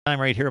Time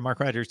right here at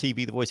Mark Rogers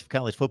TV, the voice of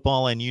college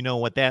football, and you know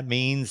what that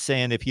means.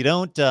 And if you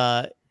don't,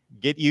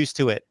 get used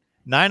to it.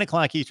 9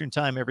 o'clock Eastern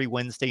time every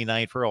Wednesday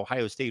night for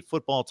Ohio State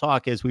football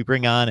talk as we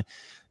bring on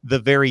the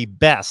very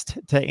best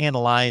to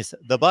analyze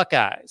the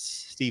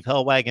Buckeyes. Steve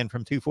Hellwagon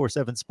from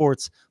 247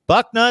 Sports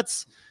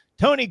Bucknuts,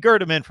 Tony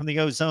Gerdeman from the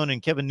Ozone,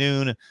 and Kevin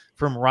Noon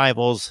from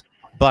Rivals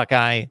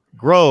Buckeye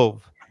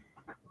Grove.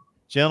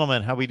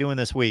 Gentlemen, how are we doing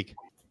this week?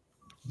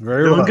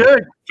 Very well.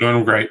 Good.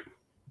 Doing great.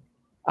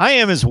 I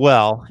am as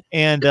well,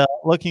 and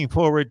looking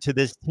forward to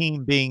this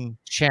team being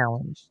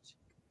challenged.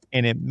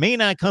 And it may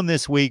not come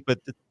this week, but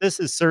this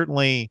is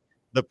certainly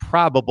the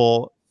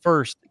probable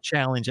first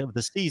challenge of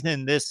the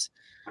season. This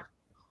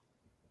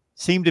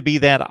seemed to be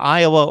that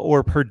Iowa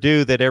or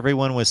Purdue that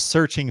everyone was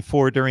searching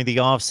for during the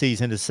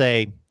offseason to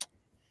say,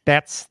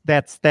 that's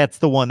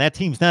the one. That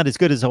team's not as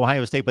good as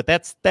Ohio State, but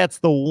that's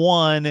the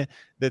one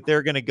that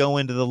they're going to go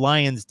into the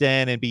Lions'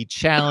 den and be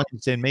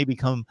challenged and maybe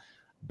come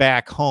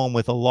back home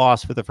with a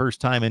loss for the first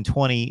time in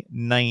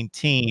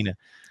 2019.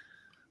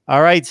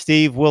 All right,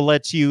 Steve, we'll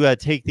let you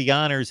take the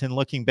honors in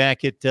looking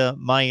back at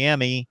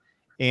Miami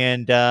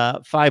and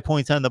 5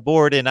 points on the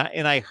board. And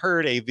I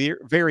heard a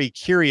very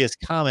curious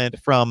comment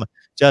from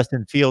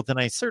Justin Fields, and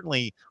I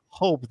certainly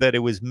hope that it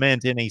was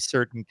meant in a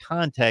certain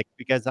context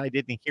because I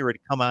didn't hear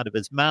it come out of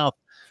his mouth.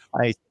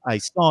 I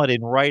saw it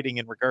in writing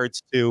in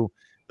regards to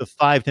the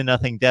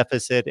 5-0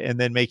 deficit, and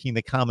then making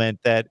the comment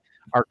that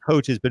our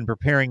coach has been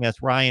preparing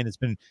us. Ryan has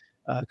been,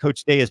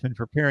 Coach Day has been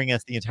preparing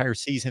us the entire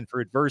season for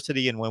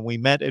adversity. And when we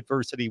met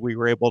adversity, we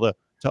were able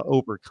to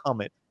overcome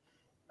it.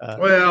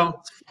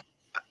 Well,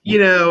 you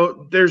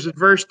know, there's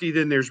adversity,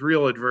 then there's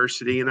real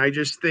adversity. And I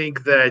just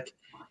think that,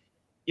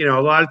 you know,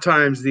 a lot of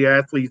times the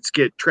athletes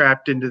get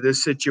trapped into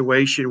this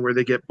situation where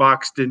they get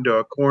boxed into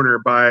a corner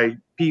by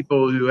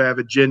people who have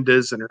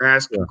agendas and are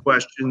asking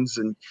questions.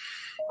 And,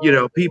 you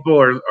know, people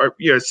are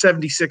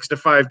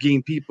 76-5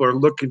 game people are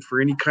looking for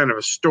any kind of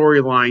a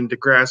storyline to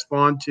grasp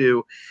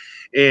onto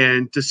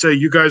and to say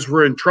you guys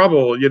were in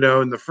trouble, you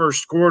know, in the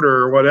first quarter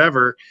or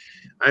whatever.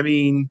 I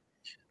mean,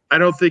 I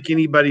don't think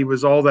anybody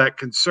was all that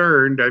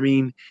concerned. I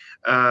mean,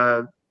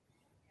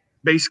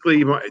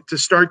 basically to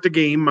start the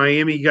game,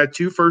 Miami got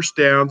 2 first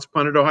downs,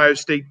 punted Ohio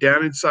State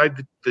down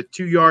inside the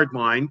 2-yard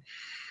line.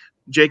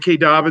 J.K.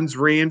 Dobbins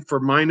ran for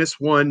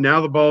 -1.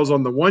 Now the ball's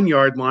on the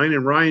 1-yard line,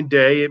 and Ryan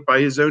Day, by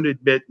his own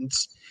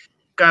admittance,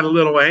 got a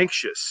little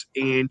anxious,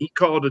 and he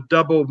called a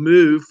double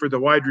move for the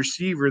wide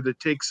receiver that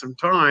takes some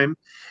time.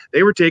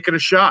 They were taking a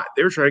shot.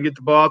 They were trying to get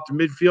the ball out to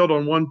midfield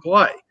on one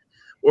play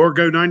or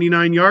go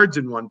 99 yards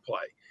in one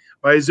play.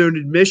 By his own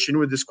admission,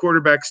 with his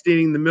quarterback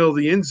standing in the middle of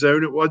the end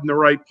zone, it wasn't the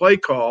right play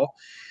call.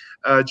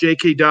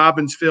 J.K.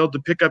 Dobbins failed to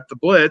pick up the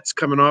blitz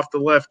coming off the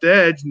left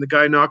edge, and the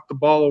guy knocked the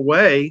ball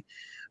away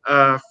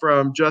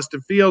from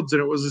Justin Fields,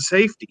 and it was a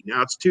safety.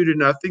 Now it's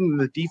 2-0, and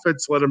the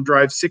defense let them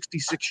drive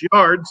 66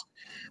 yards.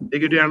 They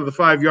go down to the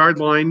 5-yard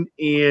line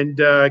and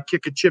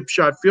kick a chip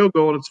shot field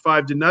goal, and it's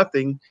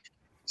 5-0.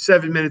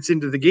 7 minutes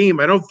into the game,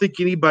 I don't think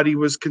anybody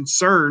was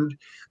concerned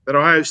that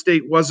Ohio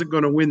State wasn't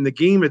going to win the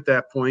game at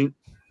that point.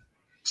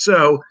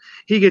 So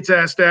he gets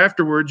asked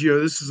afterwards, you know,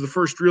 this is the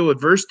first real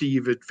adversity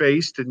you've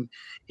faced, and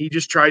he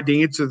just tried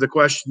to answer the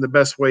question the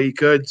best way he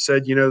could.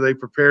 Said, you know, they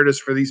prepared us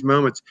for these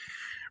moments.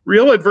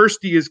 Real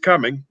adversity is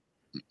coming.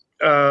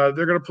 They're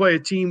going to play a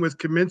team with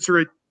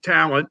commensurate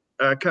talent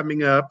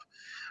coming up.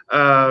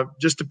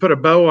 Just to put a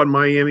bow on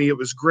Miami, it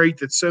was great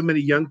that so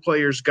many young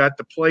players got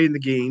to play in the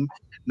game.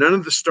 None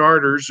of the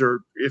starters, or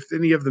if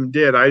any of them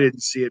did, I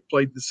didn't see it,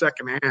 played in the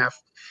second half.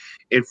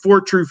 And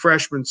 4 true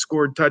freshmen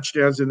scored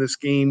touchdowns in this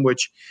game,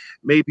 which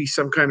may be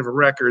some kind of a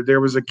record. There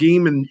was a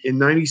game in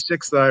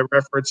 96 that I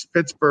referenced,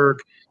 Pittsburgh,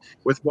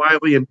 with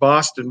Wiley and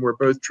Boston, were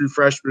both true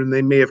freshmen, and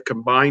they may have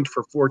combined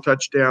for 4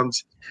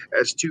 touchdowns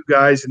as 2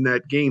 guys in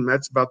that game.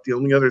 That's about the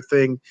only other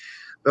thing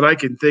that I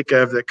can think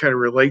of that kind of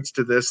relates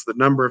to this, the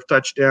number of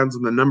touchdowns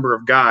and the number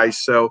of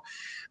guys. So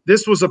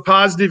this was a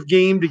positive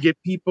game to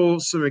get people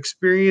some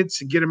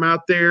experience and get them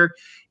out there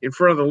in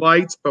front of the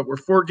lights. But we're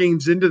 4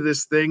 games into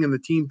this thing, and the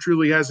team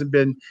truly hasn't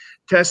been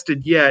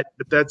tested yet.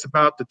 But that's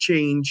about to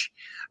change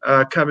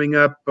coming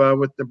up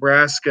with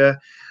Nebraska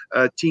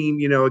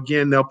team. You know,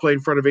 again, they'll play in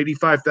front of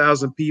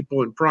 85,000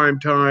 people in prime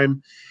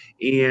time.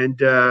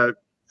 And,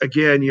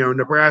 again, you know,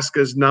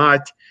 Nebraska is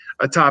not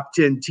a top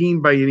 10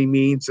 team by any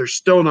means. They're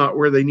still not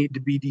where they need to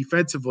be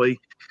defensively.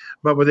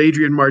 But with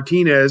Adrian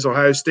Martinez,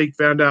 Ohio State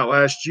found out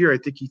last year, I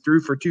think he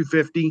threw for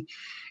 250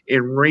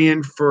 and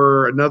ran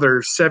for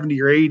another 70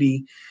 or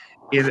 80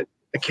 and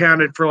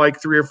accounted for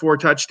like 3 or 4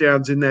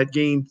 touchdowns in that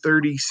game,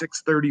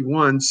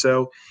 36-31.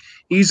 So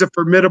he's a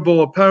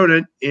formidable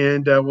opponent,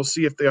 and we'll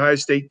see if the Ohio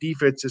State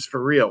defense is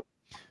for real.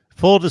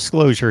 Full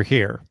disclosure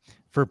here,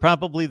 for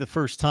probably the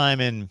first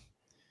time in,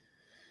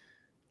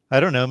 I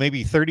don't know,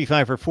 maybe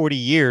 35 or 40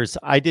 years,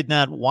 I did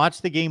not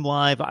watch the game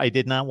live. I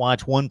did not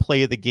watch one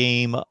play of the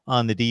game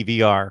on the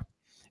DVR.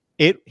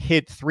 It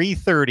hit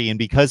 3:30, and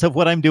because of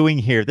what I'm doing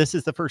here, this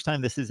is the first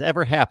time this has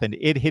ever happened.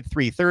 It hit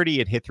 3:30,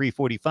 it hit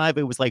 3:45,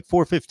 it was like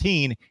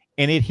 4:15,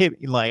 and it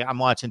hit, like, I'm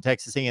watching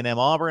Texas A&M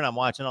Auburn, I'm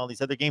watching all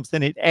these other games,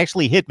 then it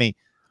actually hit me.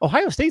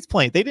 Ohio State's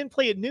playing. They didn't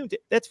play at noon.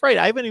 That's right.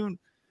 I haven't even.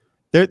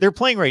 They're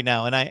playing right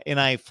now, and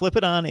I flip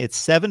it on. It's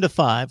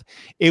 7-5.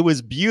 It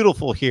was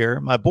beautiful here.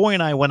 My boy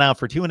and I went out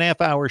for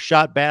 2.5 hours,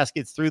 shot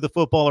baskets, threw the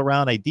football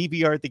around. I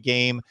DVR'd the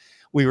game.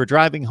 We were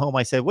driving home.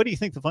 I said, "What do you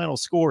think the final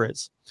score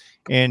is?"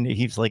 And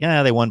he's like,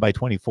 "They won by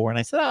 24." And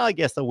I said, "I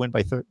guess they'll win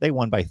by they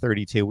won by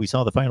 32." We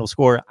saw the final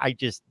score. I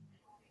just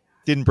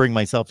didn't bring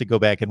myself to go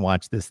back and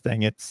watch this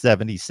thing. It's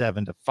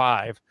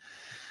 77-5.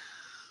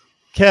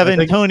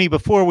 Kevin, Tony,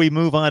 before we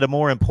move on to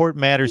more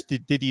important matters,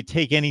 did you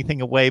take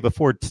anything away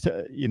before,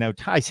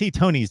 I see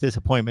Tony's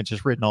disappointment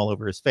just written all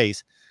over his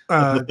face.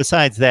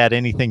 Besides that,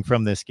 anything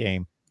from this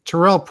game?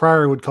 Terrell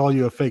Pryor would call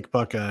you a fake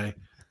Buckeye,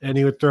 and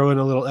he would throw in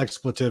a little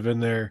expletive in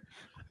there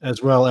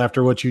as well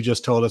after what you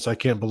just told us. I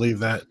can't believe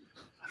that.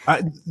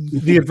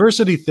 The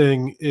adversity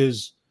thing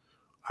is,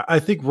 I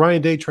think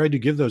Ryan Day tried to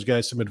give those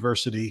guys some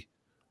adversity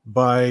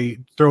by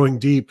throwing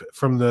deep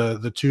from the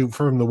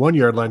 1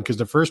 yard line, because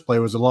the first play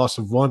was a loss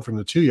of 1 from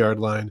the 2 yard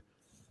line.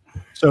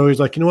 So he's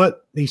like, you know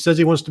what? He says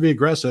he wants to be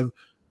aggressive.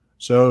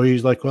 So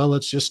he's like, well,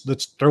 let's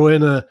throw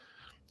in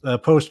a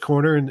post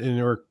corner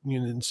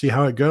and see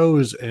how it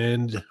goes.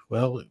 And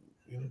well,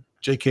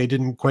 JK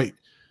didn't quite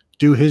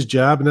do his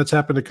job, and that's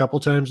happened a couple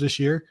times this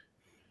year.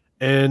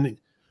 And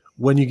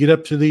when you get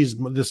up to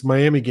this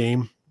Miami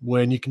game,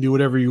 when you can do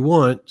whatever you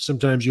want,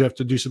 sometimes you have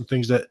to do some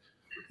things that,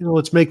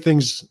 let's make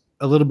things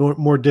a little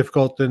more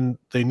difficult than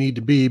they need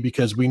to be,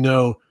 because we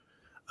know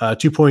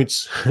 2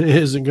 points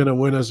isn't going to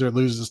win us or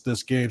lose us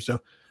this game. So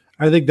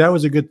I think that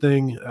was a good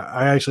thing.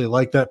 I actually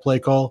like that play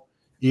call,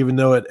 even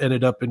though it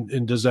ended up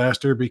in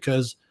disaster,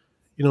 because,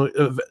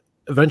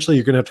 eventually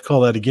you're going to have to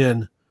call that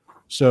again.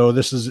 So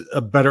this is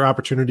a better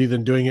opportunity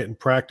than doing it in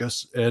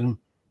practice, and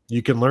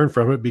you can learn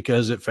from it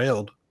because it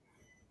failed.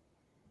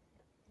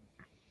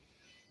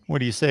 What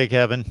do you say,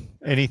 Kevin?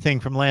 Anything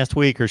from last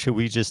week, or should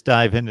we just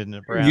dive into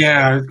Nebraska?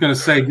 Yeah, I was going to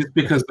say, just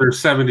because there's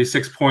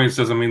 76 points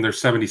doesn't mean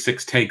there's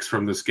 76 takes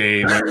from this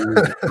game. I mean,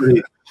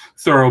 pretty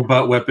thorough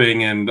butt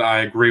whipping, and I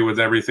agree with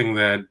everything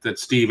that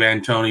Steve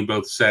and Tony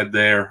both said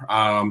there.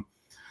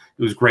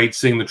 It was great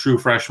seeing the true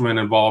freshman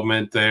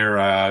involvement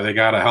there. They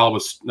got a hell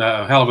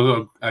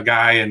of a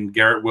guy in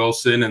Garrett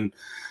Wilson, and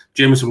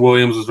Jameson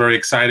Williams was very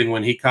exciting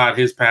when he caught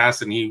his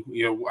pass, and he,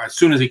 as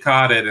soon as he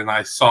caught it and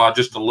I saw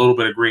just a little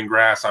bit of green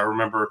grass, I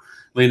remember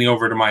leaning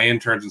over to my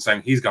interns and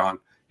saying, he's gone.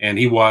 And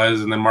he was.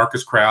 And then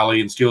Marcus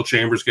Crowley and Steele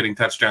Chambers getting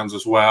touchdowns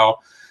as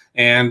well.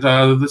 And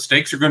the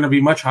stakes are going to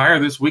be much higher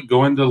this week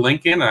going to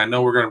Lincoln. I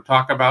know we're going to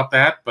talk about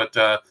that, but,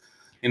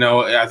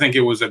 I think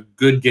it was a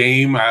good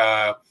game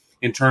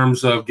in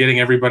terms of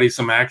getting everybody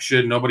some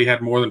action. Nobody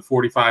had more than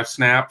 45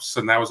 snaps,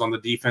 and that was on the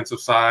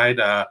defensive side.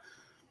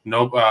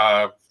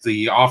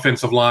 The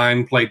offensive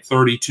line played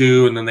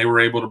 32, and then they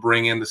were able to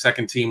bring in the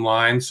second team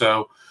line.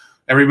 So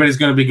everybody's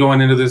going to be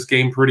going into this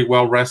game pretty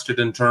well rested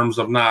in terms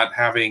of not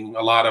having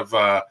a lot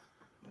of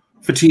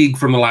fatigue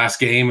from the last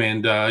game.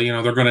 And,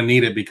 they're going to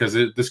need it, because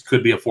this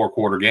could be a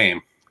 4-quarter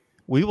game.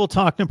 We will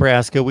talk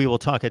Nebraska. We will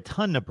talk a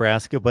ton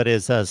Nebraska. But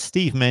as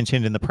Steve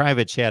mentioned in the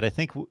private chat, I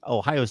think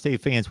Ohio State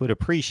fans would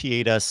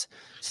appreciate us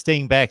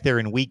staying back there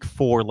in week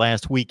 4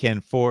 last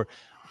weekend for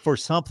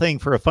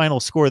a final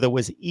score that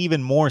was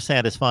even more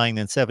satisfying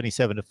than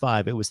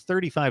 77-5. It was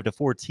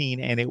 35-14,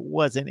 and it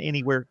wasn't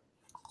anywhere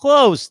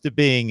close to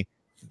being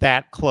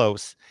that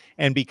close.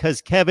 And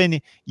because,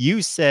 Kevin,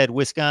 you said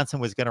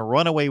Wisconsin was going to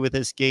run away with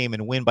this game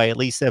and win by at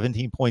least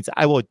 17 points,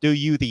 I will do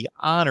you the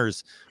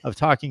honors of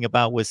talking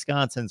about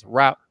Wisconsin's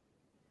route.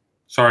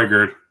 Sorry,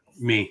 Gerd.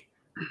 Me.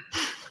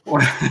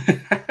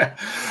 It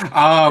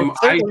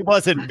certainly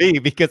wasn't me,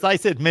 because I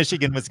said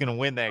Michigan was going to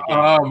win that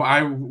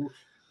game.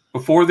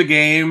 Before the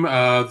game,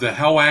 the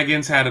Hell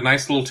Wagons had a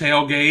nice little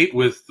tailgate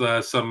with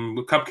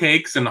some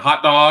cupcakes and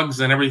hot dogs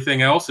and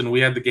everything else, and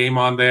we had the game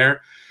on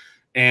there.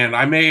 And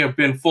I may have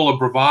been full of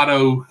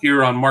bravado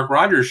here on Mark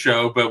Rogers'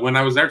 show, but when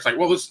I was there, it's like,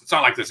 well, it's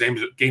not like this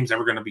game's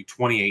ever going to be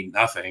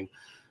 28-0,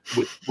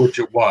 which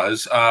it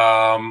was.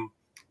 I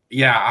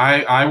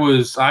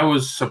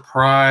was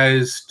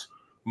surprised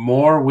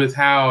more with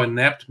how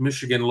inept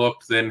Michigan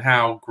looked than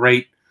how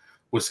great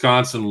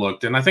Wisconsin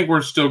looked. And I think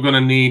we're still going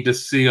to need to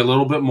see a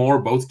little bit more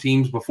both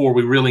teams before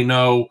we really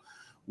know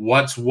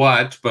what's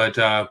what. But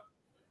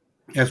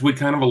as we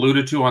kind of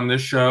alluded to on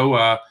this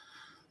show,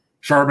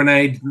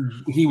 Charbonnet,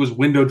 he was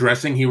window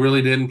dressing. He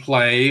really didn't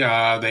play.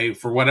 They,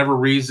 for whatever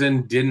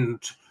reason,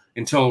 didn't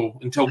until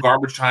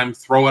garbage time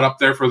throw it up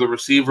there for the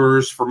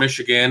receivers for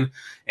Michigan,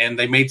 and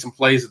they made some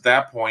plays at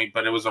that point.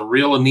 But it was a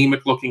real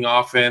anemic-looking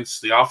offense.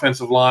 The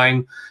offensive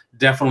line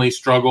definitely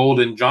struggled,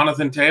 and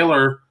Jonathan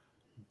Taylor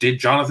did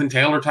Jonathan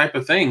Taylor type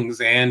of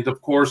things. And,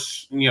 of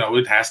course,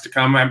 it has to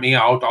come at me.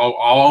 I'll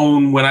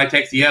own when I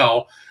take the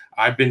L.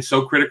 I've been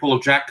so critical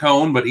of Jack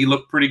Cohn, but he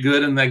looked pretty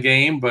good in that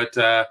game. But,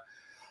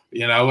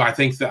 I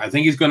think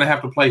he's going to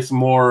have to play some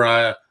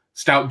more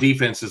stout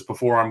defenses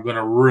before I'm going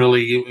to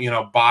really,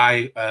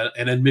 buy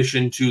an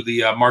admission to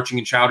the Marching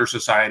and Chowder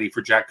Society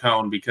for Jack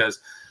Cohn, because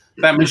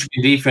that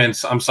Michigan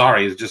defense, I'm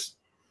sorry, is just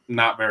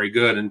not very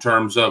good in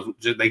terms of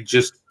they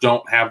just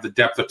don't have the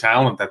depth of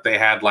talent that they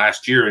had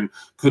last year. And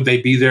could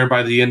they be there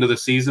by the end of the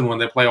season when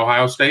they play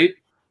Ohio State?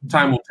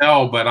 Time will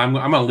tell, but I'm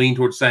going to lean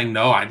towards saying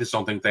no. I just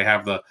don't think they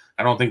have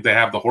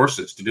the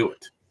horses to do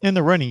it. And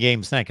the running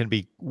game's not going to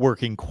be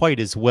working quite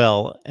as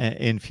well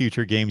in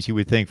future games, you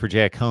would think, for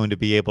Jack Cohn to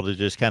be able to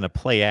just kind of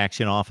play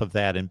action off of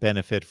that and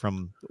benefit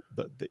from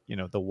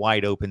the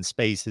wide open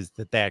spaces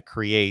that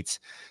creates.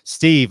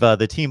 Steve,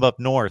 the team up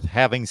north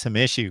having some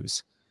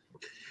issues.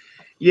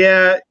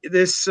 Yeah,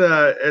 this,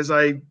 as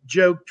I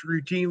joked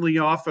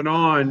routinely off and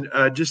on,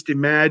 just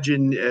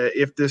imagine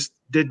if this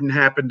didn't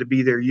happen to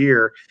be their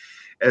year,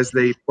 as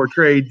they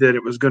portrayed that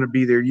it was going to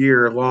be their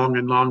year long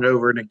and long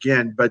over and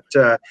again. But,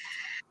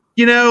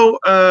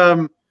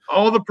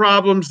 all the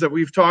problems that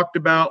we've talked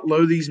about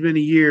these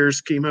many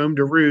years came home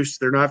to roost.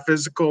 They're not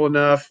physical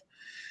enough.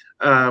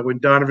 When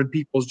Donovan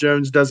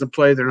Peoples-Jones doesn't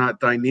play, they're not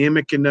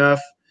dynamic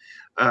enough.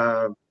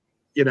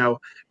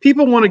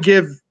 People want to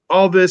give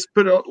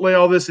lay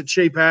all this at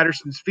Shea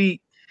Patterson's feet.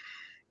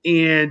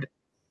 And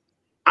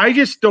I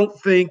just don't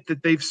think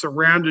that they've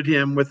surrounded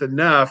him with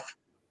enough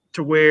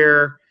to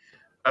where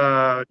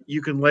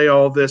you can lay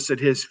all this at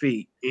his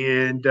feet.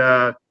 And,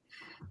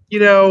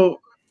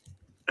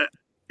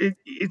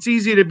 it's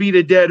easy to beat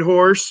a dead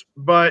horse,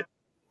 but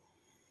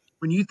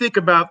when you think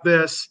about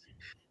this,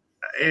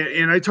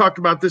 and I talked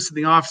about this in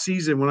the off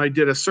season when I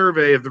did a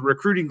survey of the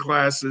recruiting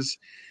classes,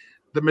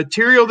 the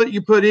material that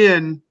you put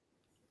in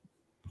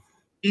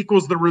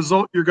equals the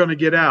result you're going to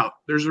get out.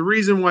 There's a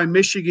reason why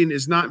Michigan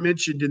is not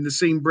mentioned in the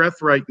same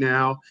breath right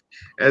now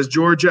as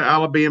Georgia,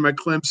 Alabama,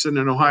 Clemson,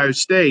 and Ohio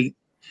State.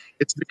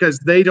 It's because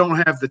they don't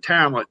have the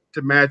talent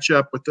to match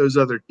up with those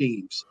other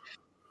teams.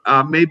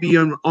 Maybe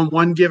on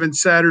one given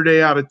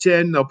Saturday out of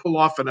 10, they'll pull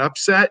off an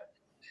upset,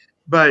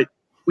 but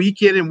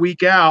week in and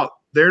week out,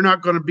 they're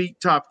not going to beat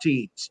top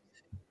teams.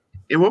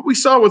 And what we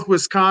saw with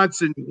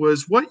Wisconsin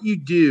was what you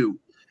do,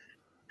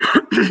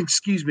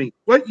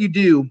 what you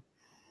do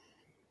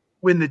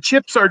when the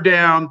chips are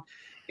down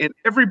and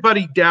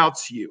everybody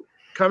doubts you,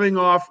 coming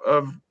off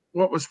of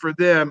what was for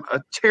them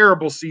a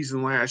terrible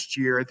season last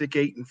year, I think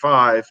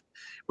 8-5,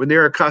 when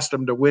they're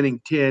accustomed to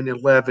winning 10,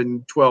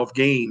 11, 12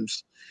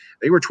 games.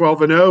 They were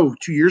 12-0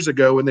 2 years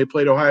ago when they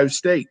played Ohio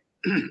State.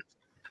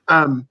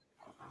 I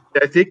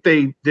think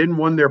they then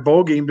won their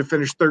bowl game to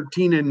finish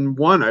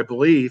 13-1, I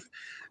believe.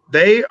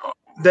 They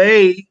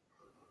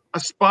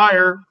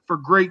aspire for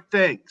great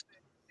things.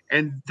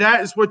 And that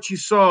is what you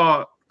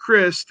saw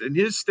Chris and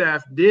his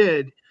staff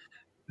did.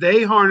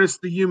 They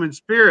harnessed the human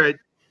spirit,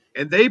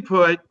 and they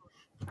put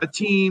a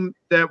team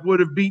that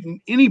would have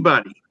beaten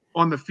anybody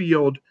on the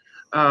field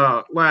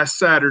last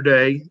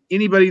Saturday,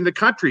 anybody in the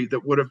country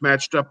that would have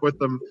matched up with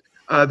them,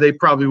 they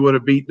probably would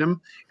have beaten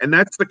them. And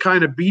that's the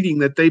kind of beating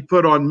that they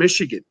put on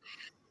Michigan.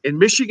 And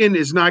Michigan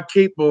is not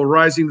capable of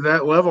rising to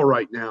that level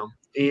right now.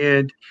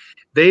 And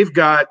they've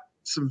got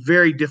some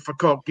very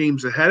difficult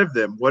games ahead of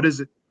them. What is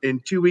it? In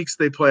 2 weeks,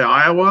 they play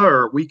Iowa,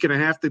 or a week and a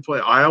half, they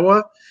play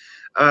Iowa.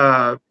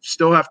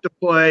 Still have to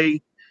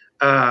play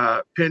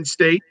Penn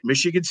State,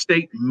 Michigan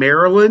State,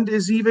 Maryland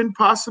is even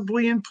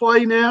possibly in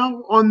play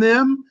now on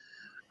them.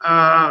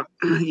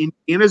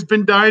 Indiana's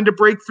been dying to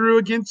break through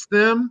against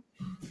them.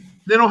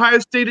 Then Ohio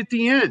State at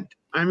the end.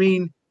 I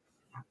mean,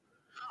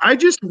 I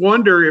just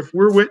wonder if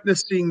we're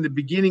witnessing the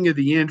beginning of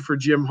the end for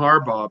Jim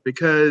Harbaugh,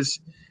 because,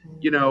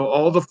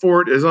 all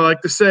as I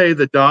like to say,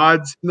 the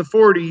Dodds in the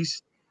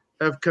 40s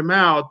have come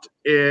out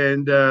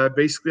and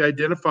basically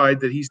identified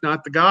that he's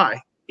not the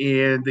guy,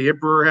 and the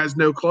emperor has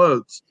no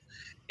clothes.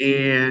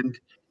 And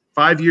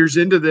 5 years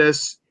into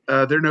this,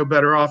 they're no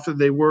better off than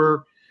they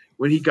were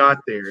when he got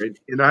there.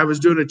 And I was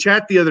doing a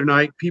chat the other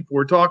night. People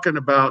were talking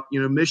about,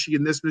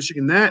 Michigan this,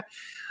 Michigan that.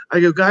 I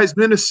go, guys,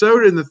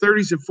 Minnesota in the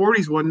 30s and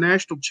 40s won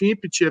national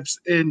championships,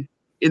 and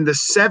in the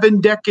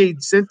 7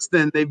 decades since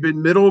then, they've been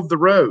middle of the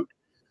road.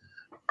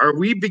 Are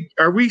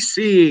we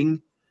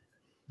seeing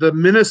the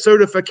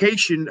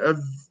Minnesotification of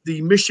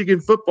the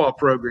Michigan football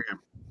program?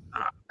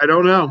 I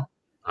don't know,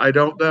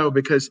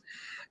 because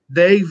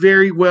they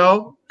very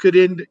well could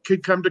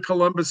come to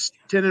Columbus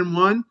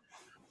 10-1,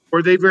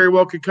 or they very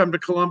well could come to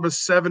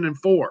Columbus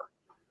 7-4.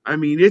 I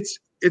mean, it's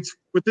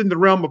within the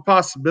realm of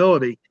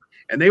possibility.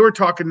 And they were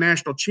talking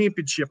national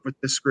championship with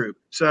this group.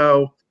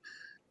 So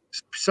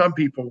some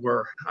people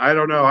were. I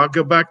don't know. I'll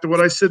go back to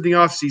what I said in the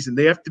offseason.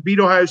 They have to beat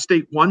Ohio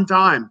State one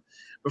time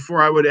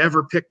before I would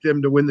ever pick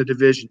them to win the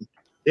division.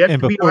 They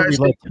have to beat Ohio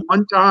State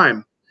one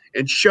time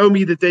and show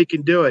me that they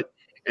can do it.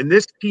 And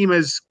this team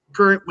is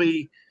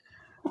currently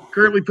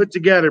put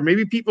together.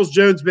 Maybe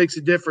Peoples-Jones makes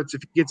a difference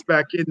if he gets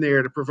back in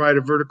there to provide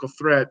a vertical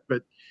threat.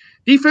 But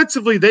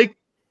defensively, they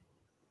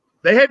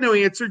had no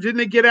answer. Didn't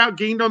they get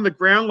outgained on the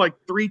ground like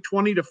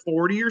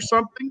 320-40 or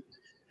something?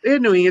 They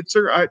had no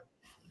answer. I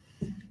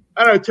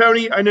don't know,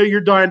 Tony, I know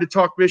you're dying to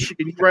talk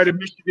Michigan. You write a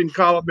Michigan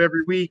column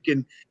every week,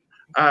 and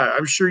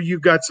I'm sure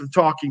you've got some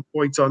talking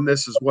points on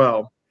this as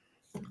well.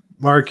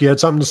 Mark, you had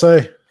something to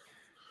say?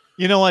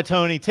 You know what,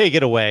 Tony? Take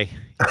it away.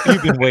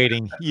 You've been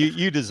waiting.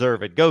 You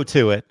deserve it. Go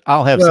to it.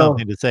 I'll have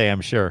something to say,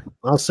 I'm sure.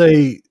 I'll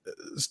say,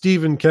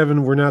 Steve and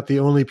Kevin were not the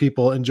only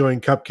people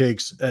enjoying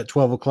cupcakes at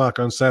 12 o'clock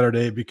on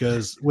Saturday,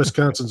 because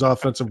Wisconsin's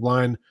offensive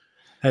line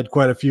had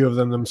quite a few of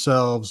them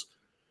themselves.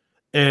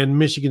 And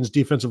Michigan's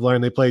defensive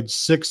line, they played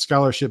 6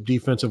 scholarship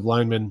defensive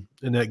linemen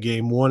in that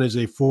game. One is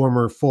a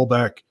former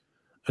fullback.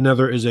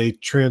 Another is a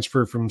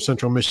transfer from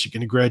Central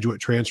Michigan, a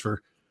graduate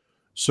transfer.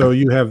 So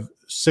you have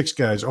 6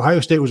 guys. Ohio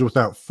State was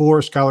without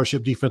 4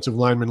 scholarship defensive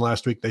linemen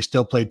last week. They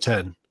still played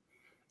 10.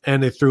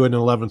 And they threw an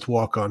 11th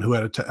walk-on who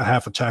had a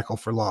half a tackle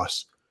for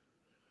loss.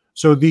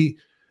 So the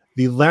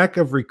lack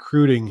of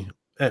recruiting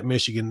at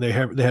Michigan, they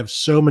have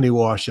so many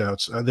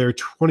washouts. Their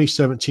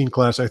 2017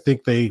 class, I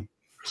think they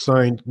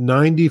signed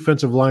 9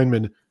 defensive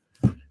linemen,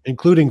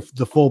 including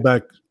the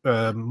fullback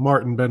Ben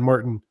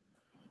Martin,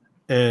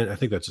 and I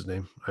think that's his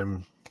name.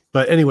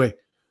 But anyway,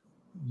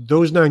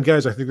 those 9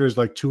 guys, I think there's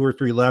like 2 or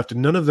 3 left,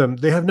 and none of them,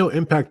 they have no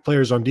impact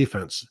players on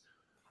defense.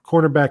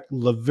 Cornerback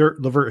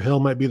Lavert Hill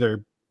might be their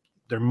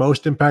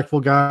most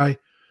impactful guy.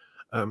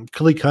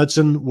 Khaleke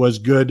Hudson was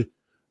good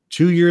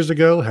 2 years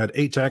ago, had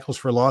 8 tackles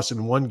for loss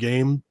in 1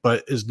 game,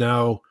 but is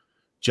now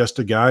just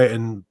a guy,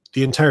 and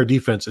the entire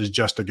defense is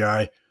just a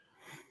guy.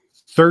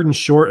 3rd and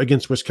short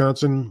against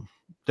Wisconsin,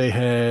 they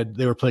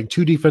were playing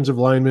 2 defensive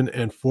linemen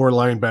and 4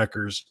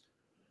 linebackers,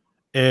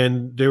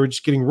 and they were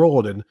just getting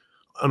rolled. And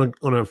on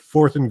a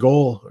 4th and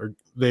goal, or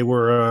they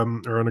were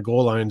or on a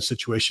goal line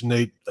situation,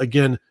 they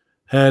again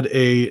had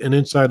an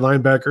inside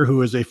linebacker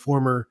who is a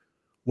former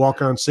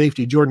walk-on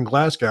safety, Jordan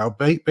Glasgow,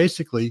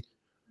 basically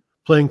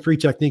playing 3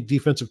 technique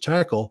defensive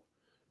tackle.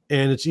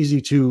 And it's easy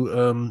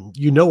to,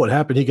 what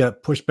happened. He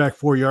got pushed back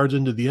 4 yards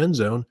into the end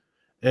zone.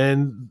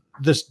 And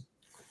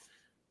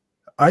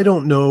I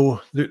don't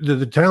know,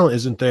 the talent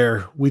isn't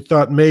there. We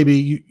thought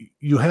maybe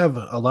you have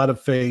a lot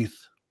of faith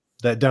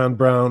that Don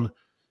Brown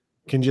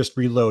can just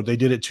reload. They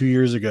did it 2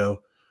 years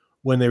ago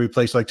when they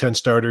replaced like 10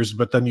 starters,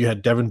 but then you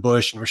had Devin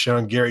Bush and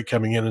Rashawn Gary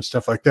coming in and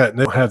stuff like that. And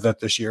they don't have that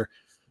this year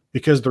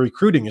because the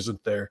recruiting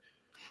isn't there.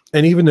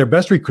 And even their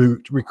best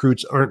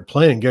recruits aren't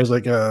playing. Guys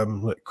like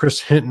Chris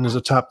Hinton is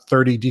a top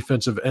 30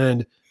 defensive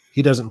end.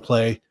 He doesn't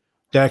play.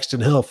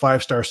 Daxton Hill,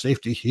 5-star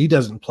safety. He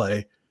doesn't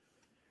play.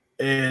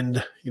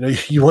 And,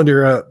 you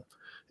wonder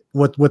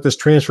what this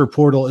transfer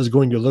portal is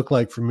going to look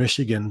like for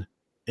Michigan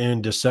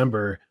in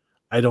December.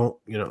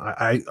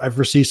 I've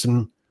received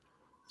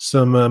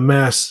some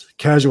mass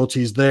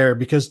casualties there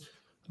because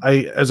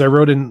as I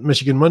wrote in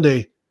Michigan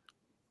Monday,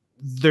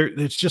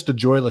 it's just a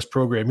joyless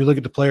program. You look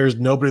at the players,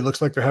 nobody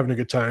looks like they're having a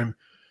good time.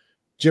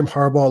 Jim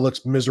Harbaugh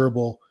looks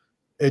miserable.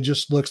 It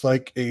just looks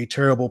like a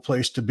terrible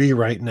place to be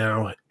right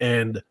now.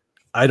 And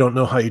I don't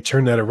know how you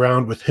turn that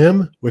around with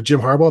Jim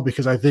Harbaugh,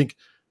 because I think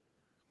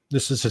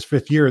this is his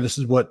 5th year. This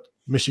is what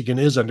Michigan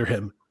is under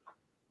him.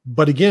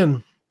 But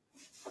again,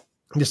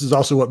 this is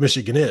also what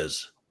Michigan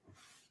is.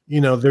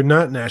 They're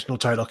not national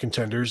title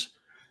contenders.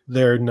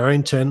 They're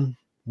 9-10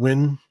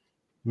 win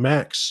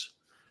max.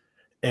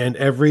 And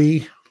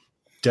every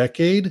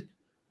decade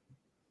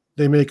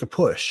they make a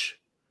push.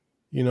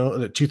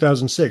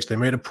 2006 they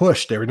made a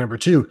push. They were number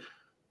 2.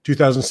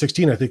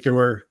 2016 I think they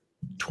were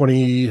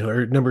 20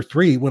 or number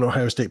 3 when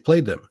Ohio State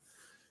played them.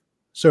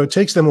 So it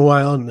takes them a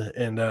while,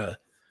 and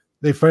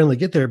they finally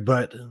get there.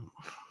 But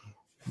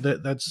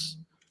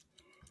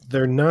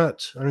they're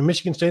not. I mean,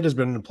 Michigan State has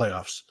been in the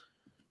playoffs.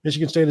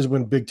 Michigan State has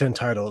won Big Ten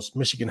titles.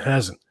 Michigan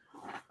hasn't.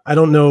 I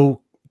don't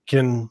know.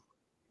 Can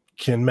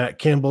Matt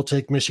Campbell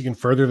take Michigan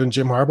further than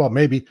Jim Harbaugh?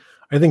 Maybe.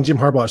 I think Jim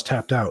Harbaugh is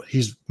tapped out.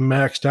 He's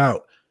maxed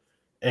out,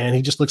 and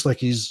he just looks like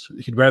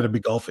he'd rather be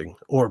golfing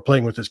or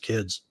playing with his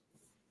kids.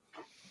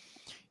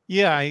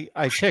 Yeah,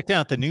 I checked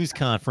out the news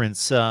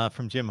conference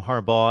from Jim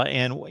Harbaugh,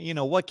 and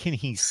what can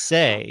he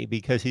say?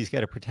 Because he's got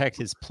to protect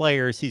his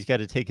players. He's got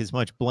to take as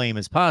much blame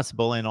as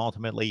possible, and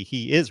ultimately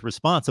he is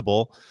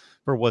responsible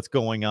for what's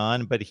going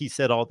on. But he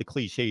said all the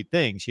cliched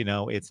things.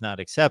 It's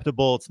not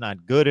acceptable. It's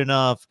not good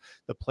enough.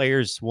 The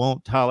players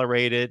won't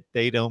tolerate it.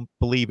 They don't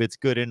believe it's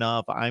good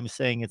enough. I'm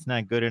saying it's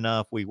not good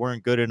enough. We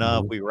weren't good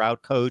enough. We were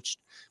out coached.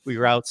 We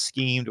were out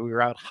schemed. We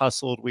were out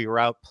hustled. We were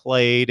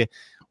outplayed.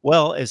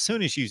 Well, as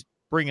soon as you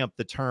bring up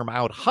the term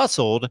out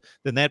hustled,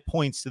 then that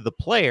points to the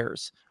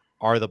players.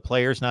 Are the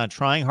players not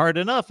trying hard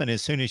enough? And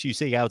as soon as you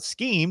say out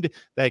schemed,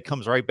 that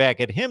comes right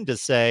back at him to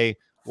say,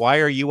 why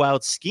are you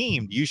out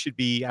schemed? You should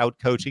be out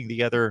coaching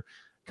the other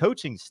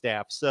coaching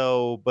staff.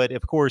 So, but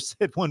of course,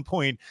 at one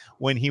point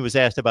when he was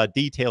asked about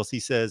details, he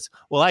says,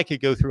 well, I could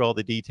go through all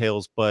the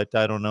details, but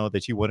I don't know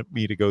that you want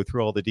me to go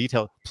through all the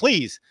details.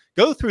 Please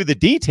go through the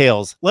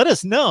details. Let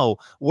us know,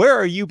 where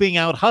are you being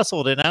out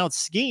hustled and out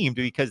schemed?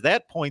 Because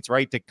that points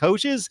right to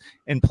coaches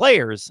and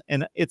players.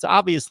 And it's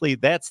obviously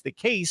that's the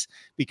case,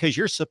 because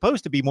you're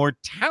supposed to be more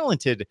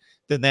talented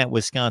than that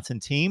Wisconsin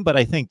team. But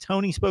I think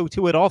Tony spoke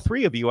to it. All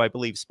 3 of you, I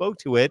believe, spoke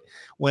to it.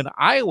 When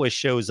Iowa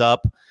shows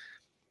up,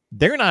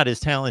 They're not as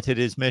talented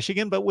as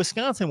Michigan, but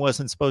Wisconsin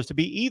wasn't supposed to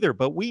be either.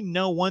 But we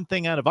know one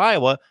thing out of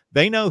Iowa.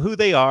 They know who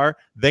they are.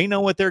 They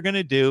know what they're going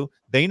to do.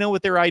 They know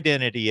what their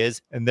identity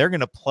is, and they're going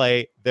to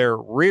play their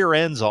rear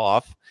ends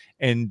off.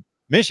 And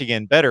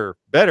Michigan better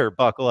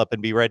buckle up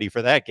and be ready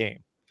for that game.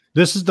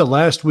 This is the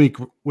last week.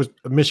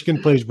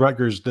 Michigan plays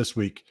Rutgers this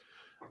week.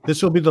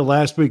 This will be the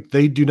last week.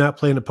 They do not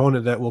play an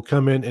opponent that will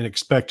come in and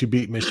expect to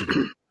beat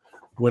Michigan.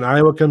 When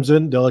Iowa comes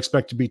in, they'll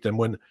expect to beat them.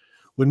 When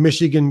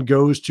Michigan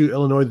goes to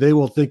Illinois, they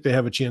will think they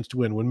have a chance to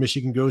win. When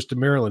Michigan goes to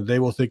Maryland, they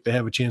will think they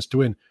have a chance to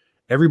win.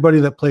 Everybody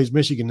that plays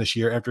Michigan this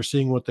year, after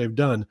seeing what they've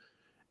done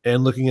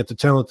and looking at the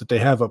talent that they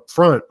have up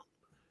front,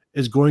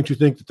 is going to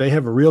think that they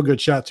have a real good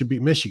shot to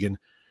beat Michigan.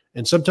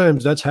 And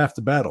sometimes that's half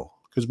the battle,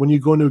 because when you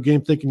go into a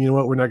game thinking, you know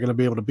what, we're not going to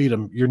be able to beat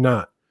them, you're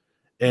not.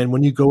 And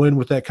when you go in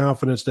with that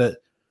confidence that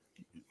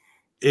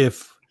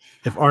if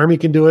Army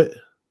can do it,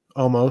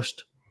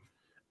 almost,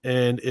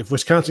 and if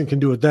Wisconsin can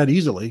do it that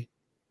easily,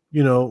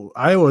 you know,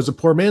 Iowa is a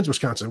poor man's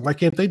Wisconsin. Why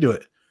can't they do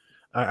it?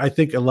 I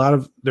think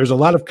there's a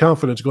lot of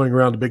confidence going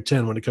around the Big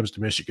Ten when it comes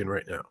to Michigan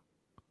right now.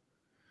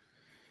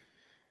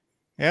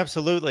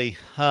 Absolutely.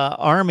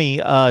 Army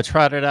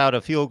trotted out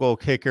a field goal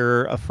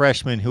kicker, a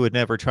freshman who had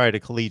never tried a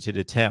collegiate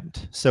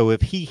attempt. So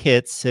if he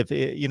hits,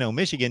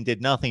 Michigan did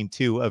nothing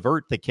to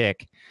avert the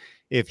kick.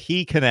 If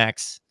he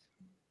connects,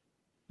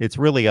 it's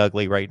really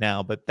ugly right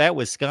now. But that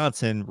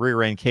Wisconsin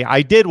rear end kick,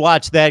 I did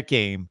watch that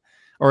game.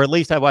 Or at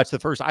least I watched the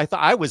first. I thought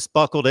I was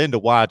buckled in to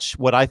watch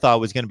what I thought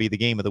was going to be the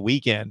game of the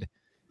weekend,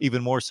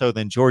 even more so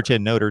than Georgia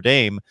and Notre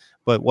Dame.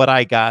 But what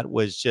I got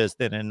was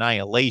just an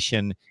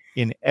annihilation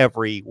in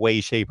every way,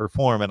 shape, or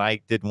form. And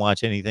I didn't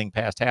watch anything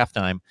past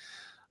halftime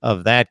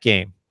of that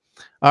game.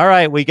 All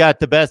right, we got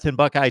the best in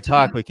Buckeye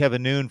Talk with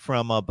Kevin Noon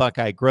from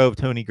Buckeye Grove,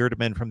 Tony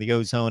Gerdeman from the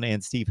Ozone,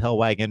 and Steve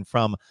Hellwagon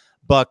from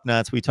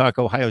Bucknuts. We talk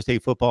Ohio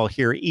State football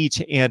here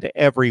each and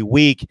every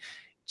week.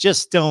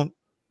 Just don't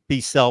be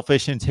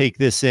selfish and take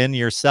this in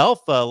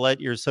yourself. Let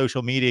your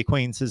social media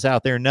acquaintances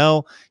out there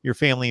know, your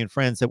family and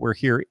friends, that we're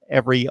here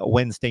every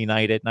Wednesday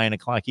night at 9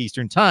 o'clock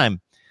Eastern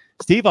time.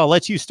 Steve, I'll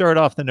let you start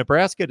off the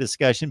Nebraska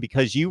discussion,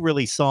 because you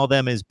really saw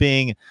them as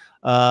being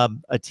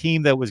a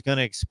team that was going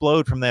to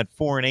explode from that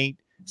 4-8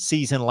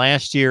 season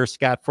last year.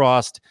 Scott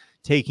Frost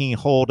taking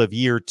hold of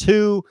year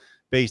 2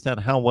 based on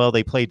how well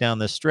they played down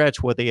the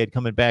stretch, what they had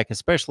coming back,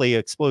 especially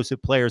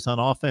explosive players on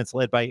offense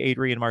led by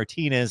Adrian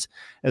Martinez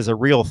as a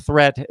real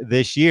threat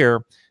this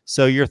year.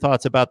 So your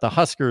thoughts about the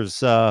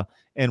Huskers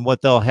and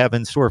what they'll have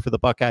in store for the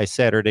Buckeyes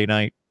Saturday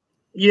night?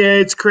 Yeah,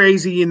 it's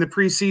crazy. In the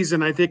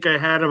preseason, I think I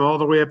had them all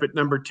the way up at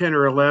number 10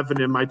 or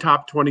 11 in my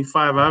top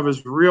 25. I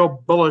was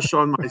real bullish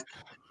on my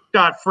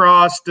Scott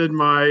Frost and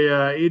my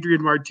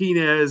Adrian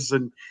Martinez,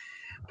 and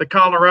the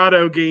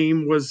Colorado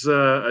game was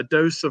a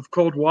dose of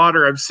cold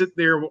water. I'm sitting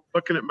there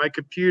looking at my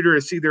computer. I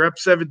see they're up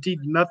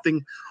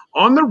 17-0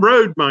 on the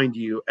road, mind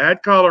you,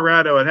 at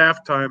Colorado at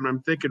halftime. And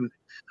I'm thinking,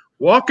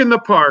 walk in the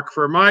park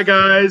for my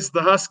guys,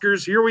 the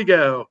Huskers. Here we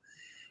go.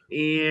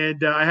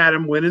 And I had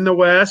them winning the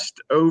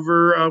West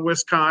over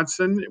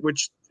Wisconsin,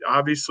 which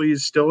obviously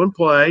is still in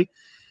play.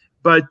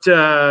 But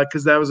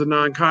because that was a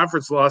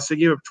non-conference loss, they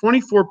gave up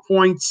 24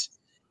 points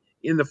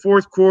in the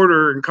fourth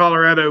quarter, and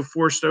Colorado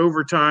forced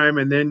overtime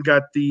and then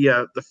got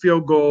the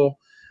field goal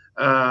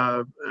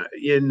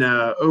in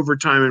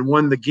overtime and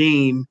won the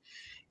game.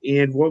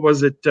 And what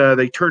was it?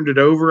 They turned it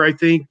over, I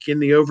think, in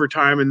the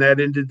overtime, and that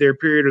ended their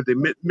period, or they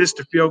missed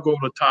a field goal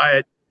to tie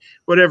it,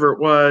 whatever it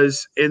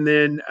was. And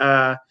then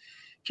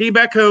came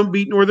back home,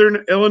 beat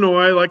Northern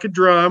Illinois like a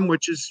drum,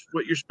 which is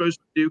what you're supposed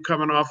to do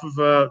coming off of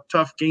a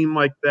tough game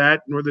like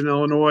that. Northern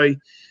Illinois,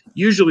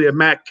 usually a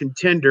MAC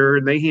contender,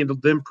 and they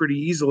handled them pretty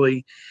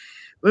easily.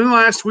 Then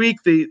last week,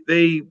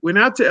 they went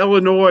out to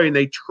Illinois and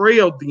they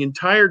trailed the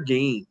entire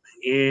game.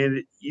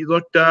 And you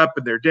looked up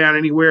and they're down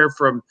anywhere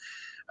from,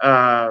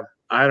 3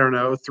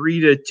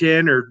 to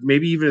 10, or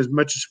maybe even as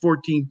much as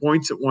 14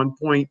 points at one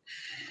point.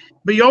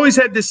 But you always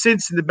had this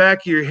sense in the back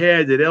of your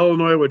head that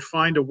Illinois would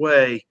find a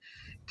way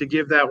to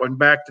give that one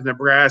back to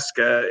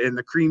Nebraska. And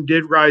the cream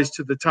did rise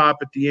to the top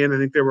at the end. I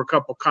think there were a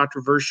couple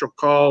controversial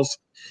calls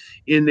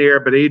in there,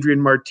 but Adrian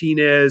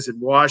Martinez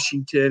and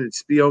Washington and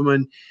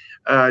Spielman,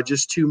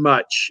 just too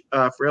much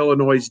for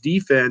Illinois'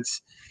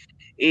 defense.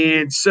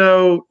 And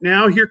so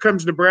now here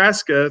comes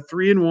Nebraska,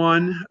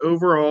 3-1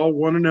 overall,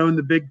 1-0 in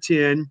the Big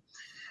Ten.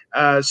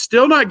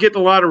 Still not getting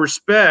a lot of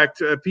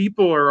respect.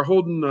 People are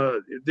holding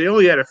they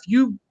only had a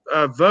few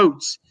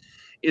votes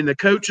in the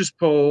coaches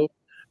poll,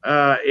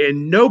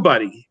 and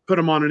nobody put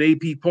them on an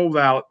AP poll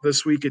ballot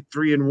this week at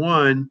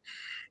 3-1.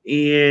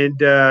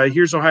 And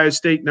here's Ohio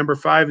State, number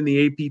 5 in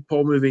the AP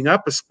poll, moving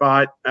up a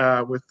spot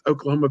with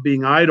Oklahoma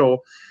being idle.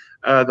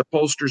 The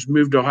pollsters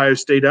moved Ohio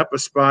State up a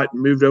spot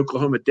and moved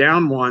Oklahoma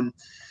down one.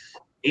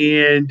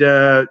 And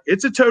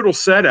it's a total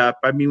setup.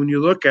 I mean, when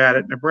you look at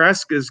it,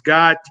 Nebraska's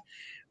got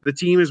the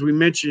team, as we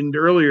mentioned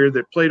earlier,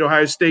 that played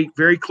Ohio State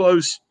very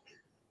close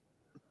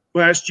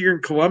last year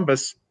in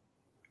Columbus.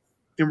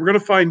 And we're going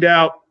to find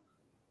out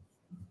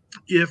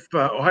if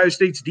Ohio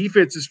State's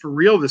defense is for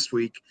real this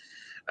week.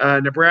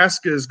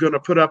 Nebraska is going to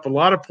put up a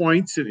lot of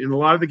points in a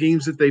lot of the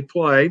games that they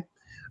play.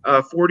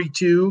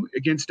 42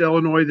 against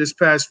Illinois this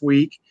past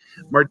week.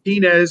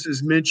 Martinez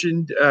has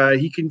mentioned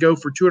he can go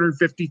for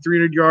 250,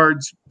 300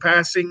 yards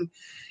passing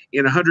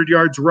and 100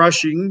 yards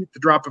rushing at the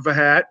drop of a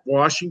hat.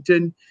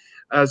 Washington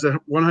is a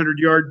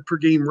 100-yard per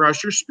game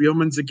rusher.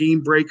 Spielman's a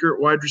game breaker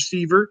at wide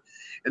receiver.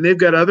 And they've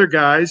got other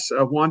guys,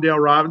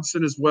 Wan'Dale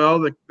Robinson as well,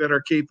 that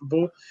are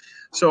capable.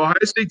 So Ohio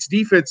State's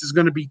defense is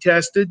going to be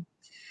tested.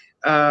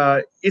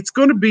 It's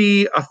going to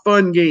be a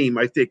fun game,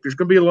 I think. There's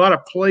going to be a lot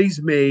of plays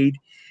made.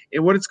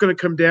 And what it's going to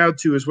come down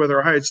to is whether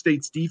Ohio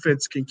State's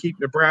defense can keep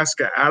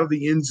Nebraska out of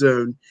the end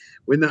zone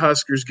when the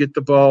Huskers get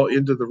the ball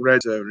into the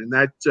red zone. And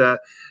that,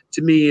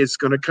 to me, is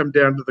going to come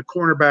down to the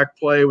cornerback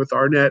play with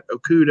Arnett,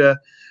 Okudah,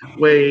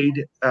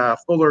 Wade,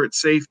 Fuller at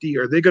safety.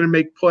 Are they going to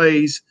make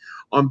plays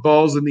on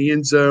balls in the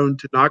end zone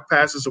to knock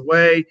passes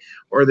away,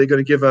 or are they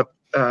going to give up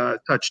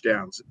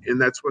touchdowns? And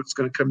that's what it's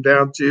going to come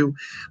down to.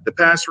 The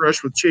pass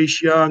rush with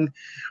Chase Young,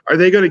 are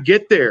they going to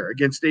get there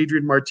against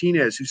Adrian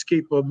Martinez, who's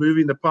capable of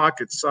moving the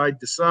pocket side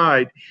to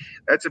side?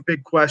 That's a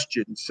big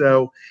question.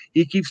 So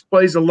he keeps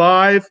plays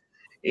alive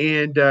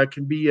and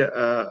can be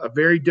a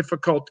very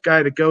difficult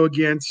guy to go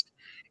against.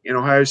 And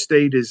Ohio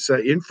State is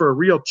in for a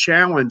real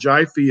challenge,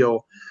 I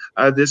feel,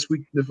 this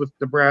week with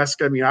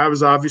Nebraska. I mean, I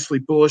was obviously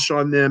bullish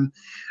on them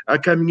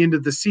coming into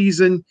the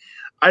season.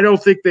 I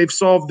don't think they've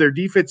solved their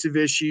defensive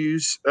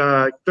issues.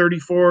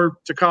 34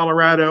 to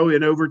Colorado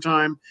in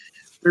overtime,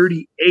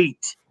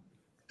 38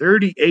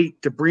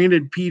 to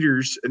Brandon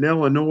Peters in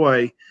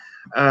Illinois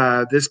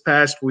this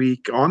past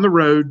week on the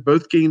road,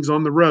 both games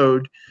on the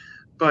road.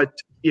 But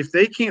if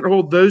they can't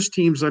hold those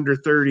teams under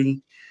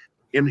 30,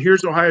 and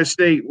here's Ohio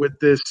State with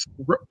this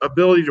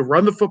ability to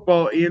run the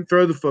football and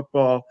throw the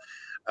football,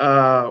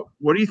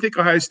 what do you think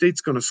Ohio State's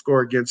going to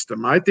score against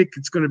them? I think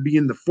it's going to be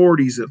in the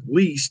 40s at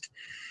least.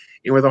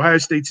 And with Ohio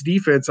State's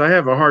defense, I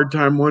have a hard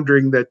time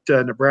wondering that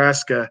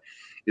Nebraska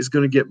is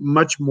going to get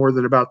much more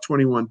than about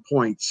 21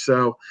 points.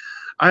 So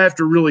I have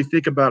to really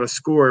think about a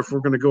score if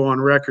we're going to go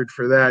on record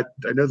for that.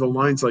 I know the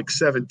line's like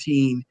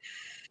 17.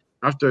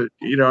 I have to,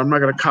 I'm not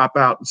going to cop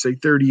out and say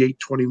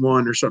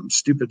 38-21 or something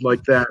stupid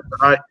like that.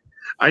 But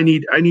I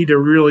need to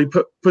really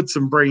put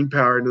some brain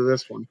power into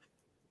this one.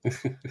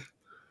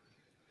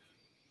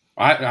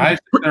 I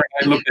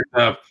look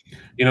at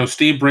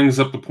Steve brings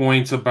up the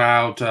points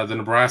about the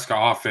Nebraska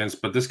offense,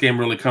 but this game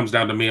really comes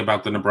down to me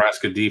about the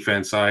Nebraska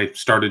defense. I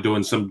started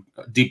doing some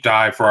deep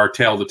dive for our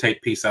Tail the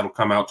Tape piece that'll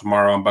come out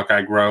tomorrow on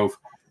Buckeye Grove.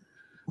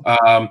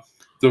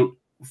 The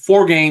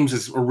 4 games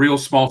is a real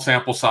small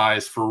sample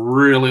size for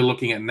really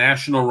looking at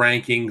national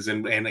rankings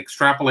and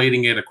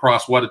extrapolating it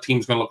across what a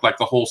team's going to look like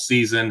the whole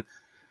season.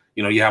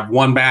 You have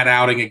one bad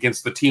outing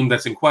against the team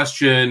that's in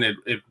question.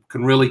 It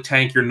can really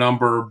tank your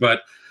number,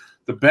 but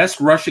the best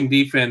rushing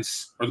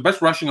defense or the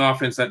best rushing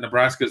offense that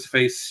Nebraska has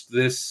faced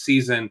this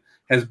season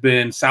has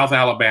been South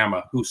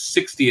Alabama, who's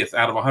 60th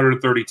out of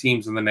 130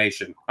 teams in the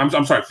nation. I'm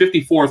sorry,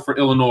 54th for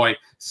Illinois,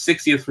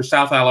 60th for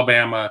South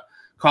Alabama.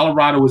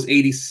 Colorado was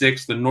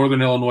 86th, and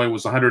Northern Illinois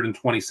was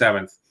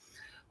 127th.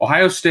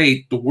 Ohio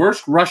State, the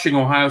worst rushing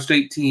Ohio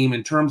State team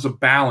in terms of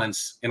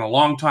balance in a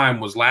long time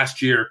was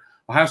last year.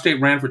 Ohio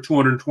State ran for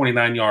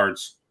 229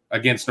 yards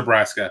against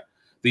Nebraska.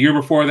 The year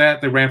before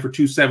that, they ran for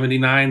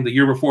 279. The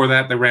year before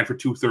that, they ran for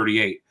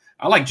 238.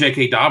 I like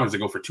J.K. Dobbins to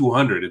go for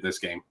 200 in this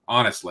game,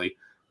 honestly.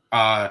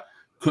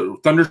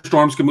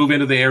 Thunderstorms can move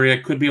into the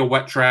area. Could be a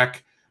wet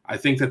track. I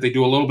think that they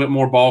do a little bit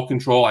more ball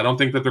control. I don't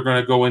think that they're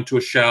going to go into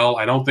a shell.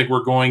 I don't think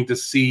we're going to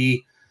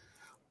see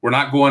 – we're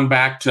not going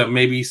back to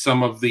maybe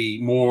some of the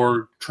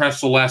more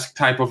Tressel-esque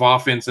type of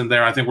offense in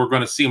there. I think we're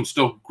going to see them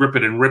still grip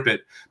it and rip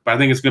it, but I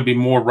think it's going to be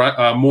more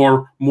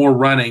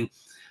running.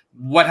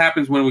 What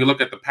happens when we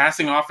look at the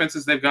passing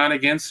offenses they've gone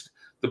against?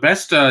 The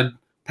best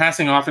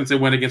passing offense they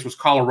went against was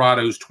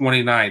Colorado's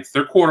 29th.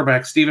 Their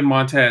quarterback, Steven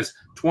Montez,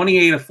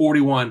 28 of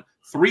 41,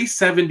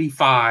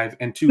 375,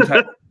 and 2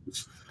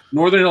 touchdowns.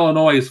 Northern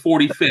Illinois is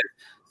 45th.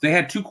 They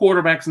had 2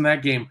 quarterbacks in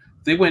that game.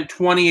 They went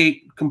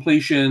 28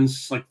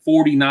 completions, like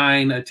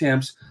 49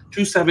 attempts,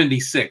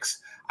 276.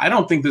 I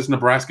don't think this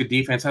Nebraska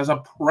defense has a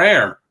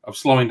prayer of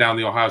slowing down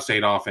the Ohio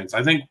State offense.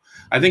 I think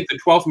the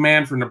 12th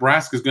man for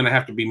Nebraska is going to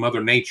have to be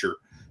Mother Nature,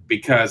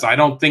 because I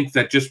don't think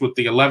that just with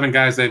the 11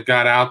 guys they've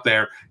got out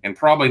there and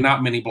probably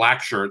not many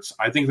black shirts,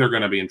 I think they're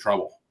going to be in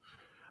trouble.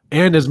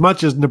 And as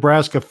much as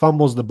Nebraska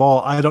fumbles the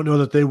ball, I don't know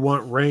that they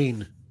want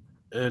rain.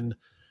 And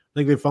I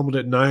think they fumbled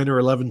it 9 or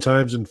 11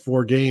 times in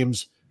 4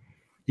 games.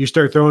 You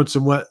start throwing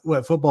some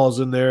wet footballs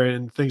in there,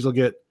 and things will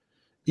get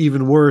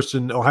even worse.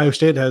 And Ohio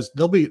State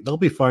they'll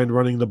be fine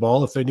running the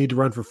ball if they need to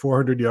run for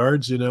 400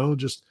 yards.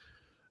 Just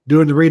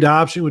doing the read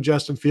option with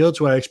Justin Fields,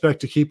 who I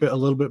expect to keep it a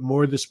little bit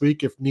more this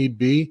week if need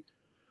be.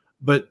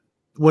 But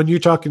when you're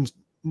talking,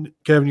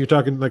 Kevin, you're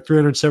talking like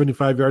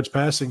 375 yards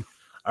passing.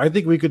 I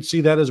think we could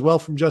see that as well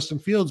from Justin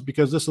Fields,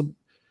 because this will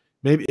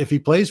maybe if he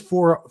plays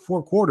four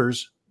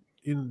quarters,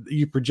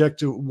 you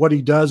project to what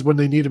he does when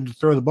they need him to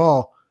throw the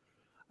ball.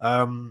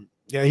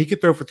 Yeah, he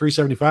could throw for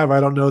 375. I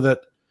don't know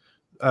that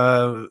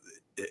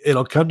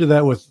it'll come to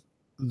that with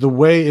the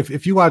way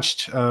if you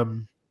watched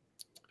the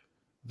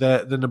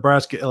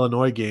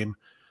Nebraska-Illinois game,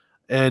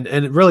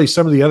 and really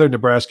some of the other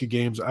Nebraska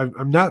games,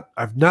 I've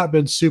not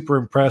been super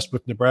impressed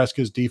with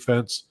Nebraska's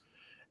defense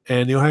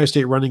and the Ohio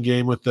State running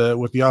game with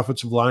the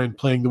offensive line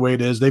playing the way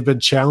it is. They've been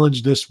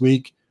challenged this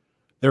week.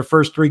 Their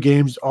first 3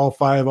 games, all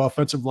 5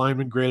 offensive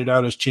linemen graded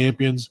out as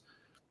champions.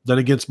 Then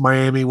against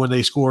Miami, when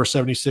they score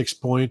 76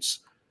 points,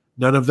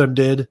 none of them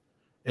did.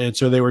 And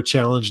so they were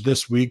challenged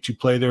this week to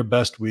play their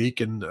best week.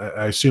 And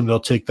I assume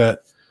they'll take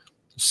that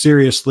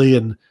seriously.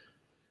 And,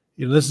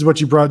 this is what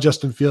you brought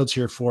Justin Fields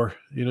here for,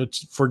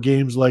 it's for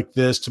games like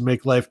this to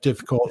make life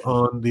difficult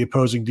on the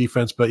opposing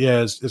defense. But yeah,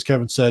 as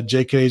Kevin said,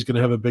 JK is going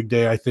to have a big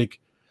day. I think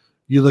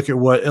you look at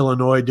what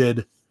Illinois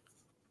did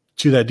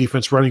to that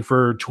defense, running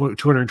for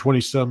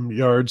 220 some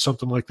yards,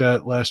 something like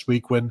that last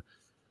week, when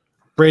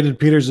Brandon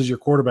Peters is your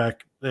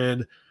quarterback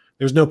and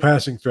there's no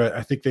passing threat.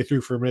 I think they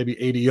threw for maybe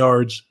 80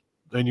 yards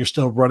and you're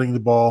still running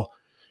the ball.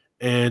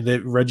 And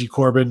Reggie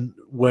Corbin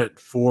went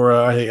for,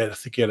 I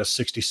think he had a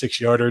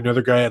 66-yarder.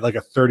 Another guy had like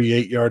a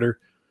 38-yarder.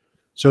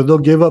 So they'll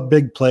give up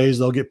big plays.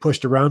 They'll get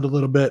pushed around a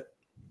little bit.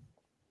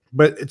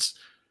 But it's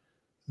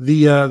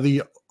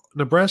the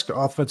Nebraska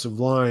offensive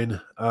line.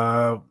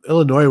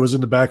 Illinois was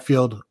in the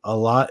backfield a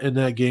lot in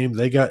that game.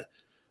 They got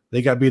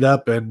beat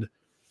up, and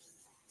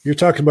you're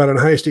talking about an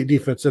Ohio State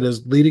defense that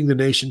is leading the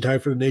nation,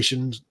 tied for the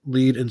nation's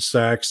lead in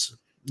sacks.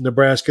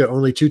 Nebraska,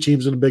 only 2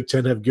 teams in the Big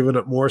Ten have given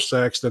up more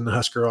sacks than the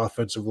Husker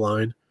offensive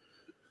line.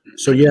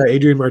 So yeah,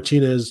 Adrian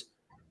Martinez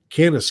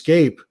can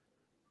escape,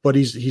 but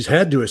he's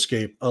had to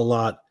escape a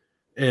lot.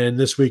 And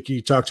this week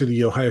you talk to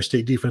the Ohio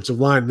State defensive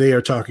line, they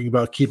are talking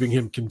about keeping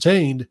him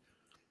contained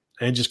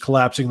and just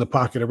collapsing the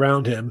pocket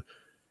around him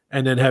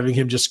and then having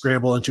him just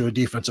scramble into a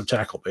defensive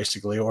tackle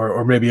basically,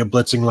 or maybe a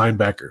blitzing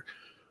linebacker.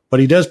 But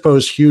he does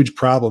pose huge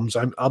problems.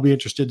 I'll be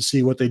interested to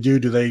see what they do.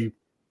 Do they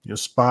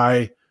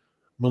spy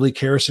Malik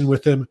Harrison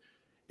with him?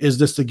 Is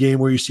this the game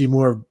where you see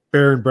more of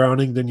Baron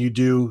Browning than you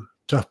do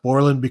Tough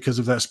Borland because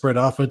of that spread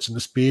offense and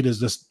the speed? Is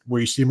this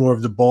where you see more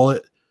of the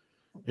bullet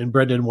in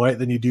Brendan White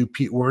than you do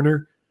Pete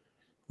Werner?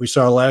 We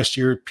saw last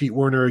year Pete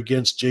Werner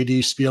against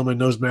J.D. Spielman.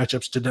 Those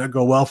matchups did not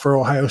go well for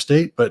Ohio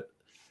State, but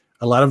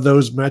a lot of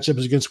those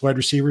matchups against wide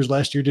receivers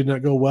last year did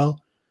not go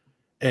well.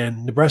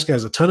 And Nebraska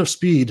has a ton of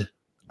speed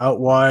out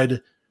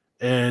wide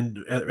and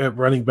at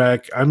running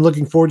back. I'm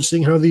looking forward to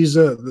seeing how these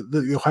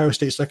the Ohio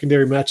State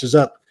secondary matches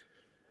up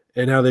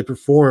and how they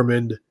perform.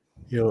 And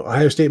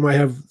Ohio State might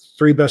have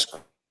 3 best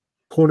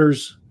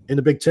corners in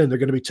the Big Ten. They're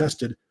going to be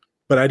tested,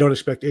 but I don't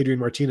expect Adrian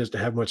Martinez to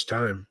have much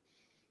time.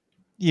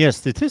 Yeah,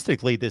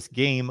 statistically, this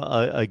game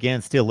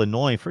against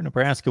Illinois for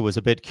Nebraska was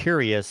a bit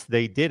curious.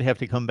 They did have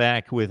to come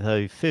back with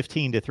a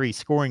 15-3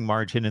 scoring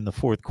margin in the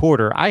fourth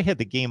quarter. I had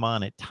the game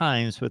on at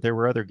times, but there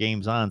were other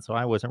games on, so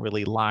I wasn't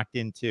really locked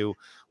into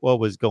what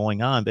was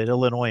going on. But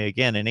Illinois,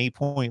 again, an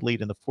 8-point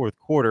lead in the fourth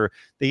quarter.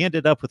 They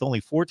ended up with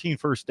only 14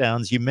 first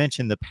downs. You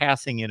mentioned the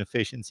passing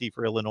inefficiency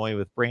for Illinois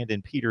with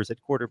Brandon Peters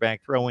at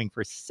quarterback throwing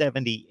for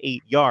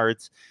 78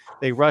 yards.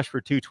 They rushed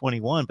for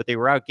 221, but they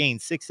were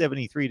outgained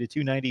 673 to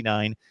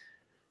 299.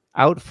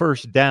 Out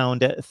first down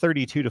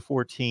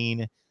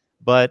 32-14,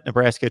 but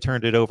Nebraska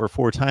turned it over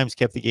 4 times,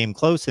 kept the game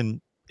close, and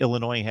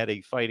Illinois had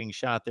a fighting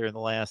shot there in the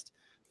last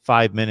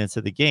 5 minutes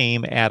of the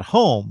game at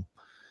home.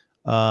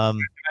 Can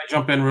I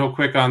jump in real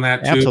quick on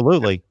that too?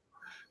 Absolutely.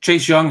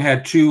 Chase Young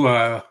had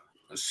 2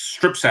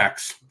 strip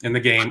sacks in the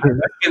game.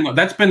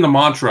 That's been the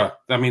mantra.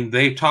 I mean,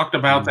 they talked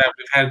about that.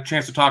 We've had a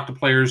chance to talk to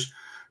players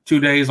 2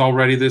 days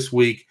already this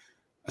week.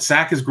 A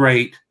sack is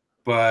great,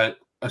 but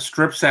a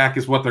strip sack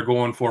is what they're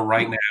going for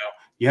right now.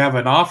 You have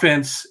an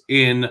offense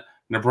in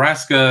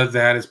Nebraska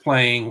that is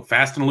playing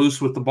fast and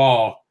loose with the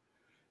ball.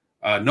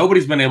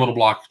 Nobody's been able to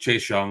block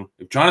Chase Young.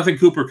 If Jonathan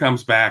Cooper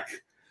comes back,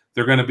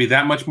 they're going to be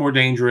that much more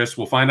dangerous.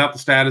 We'll find out the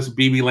status of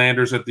BB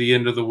Landers at the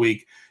end of the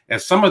week.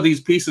 As some of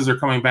these pieces are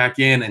coming back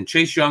in, and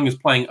Chase Young is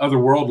playing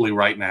otherworldly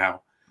right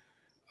now.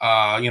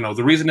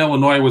 The reason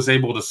Illinois was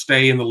able to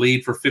stay in the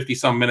lead for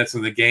 50-some minutes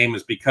in the game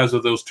is because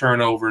of those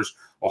turnovers.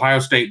 Ohio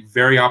State,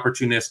 very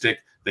opportunistic.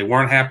 They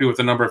weren't happy with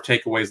the number of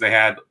takeaways they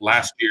had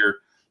last year.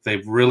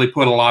 They've really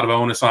put a lot of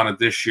onus on it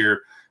this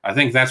year. I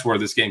think that's where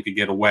this game could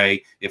get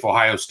away if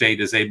Ohio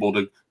State is able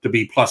to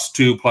be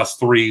 +2,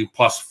 +3,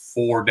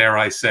 +4, dare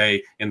I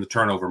say, in the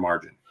turnover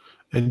margin.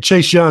 And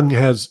Chase Young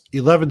has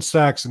 11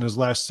 sacks in his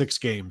last 6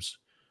 games,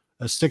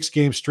 a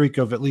 6-game streak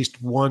of at least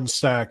 1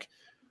 sack.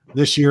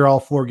 This year, all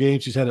 4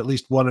 games, he's had at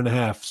least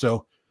 1.5.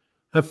 So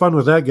have fun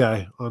with that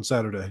guy on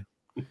Saturday.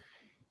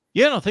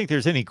 Yeah, I don't think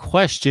there's any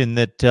question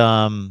that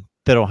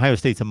that Ohio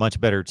State's a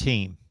much better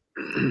team.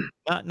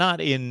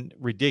 Not in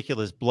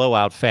ridiculous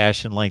blowout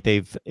fashion like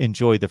they've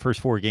enjoyed the first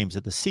 4 games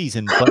of the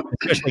season, but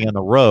especially on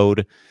the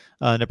road.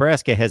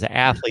 Nebraska has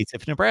athletes.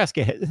 If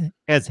Nebraska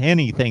has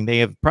anything, they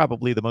have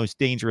probably the most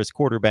dangerous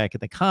quarterback in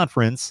the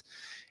conference,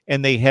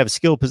 and they have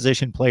skill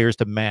position players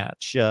to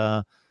match.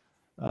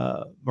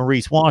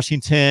 Maurice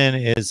Washington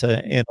is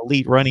an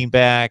elite running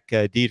back.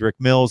 Dedrick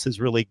Mills is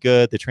really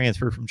good. The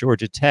transfer from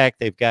Georgia Tech.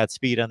 They've got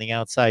speed on the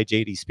outside.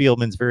 J.D.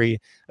 Spielman's very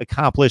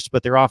accomplished,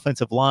 but their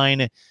offensive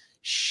line,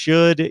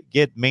 should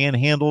get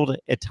manhandled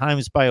at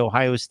times by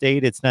Ohio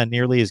State. It's not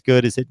nearly as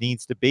good as it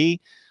needs to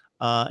be.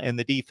 And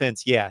the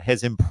defense,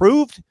 has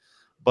improved,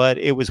 but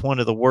it was one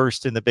of the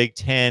worst in the Big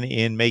Ten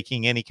in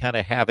making any kind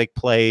of havoc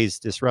plays,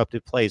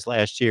 disruptive plays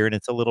last year. And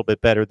it's a little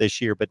bit better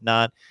this year, but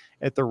not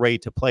at the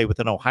rate to play with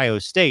an Ohio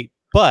State.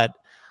 But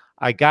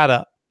I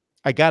gotta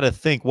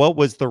think, what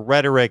was the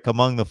rhetoric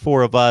among the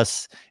four of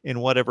us in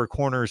whatever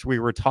corners we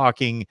were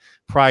talking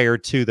prior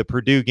to the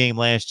Purdue game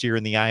last year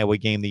and the Iowa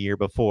game the year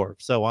before?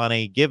 So on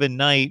a given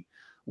night,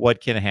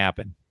 what can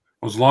happen?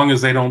 As long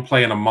as they don't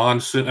play in a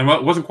monsoon, and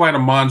it wasn't quite a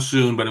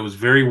monsoon, but it was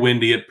very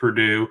windy at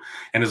Purdue.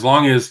 And as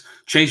long as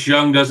Chase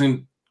Young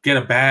doesn't get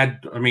a bad,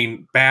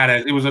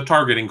 it was a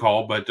targeting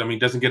call, but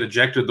doesn't get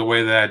ejected the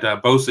way that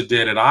Bosa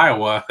did at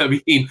Iowa.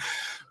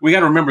 We got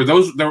to remember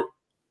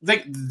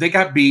they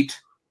got beat.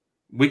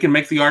 We can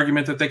make the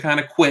argument that they kind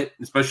of quit,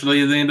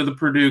 especially at the end of the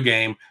Purdue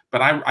game.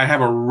 But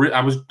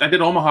I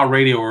did Omaha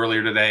radio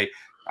earlier today.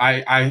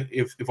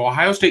 If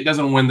Ohio State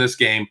doesn't win this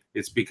game,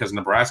 it's because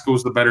Nebraska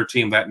was the better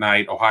team that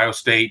night. Ohio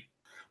State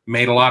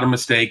made a lot of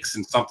mistakes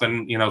and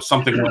something went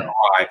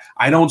awry.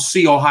 I don't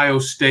see Ohio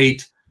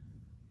State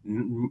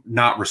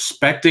not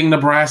respecting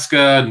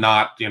Nebraska,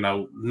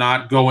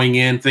 not going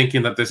in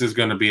thinking that this is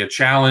going to be a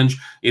challenge.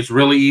 It's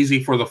really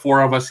easy for the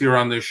four of us here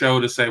on this show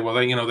to say, well,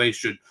 they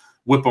should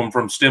whip them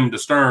from stem to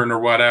stern or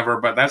whatever,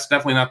 but that's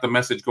definitely not the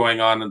message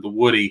going on in the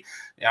Woody.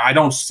 I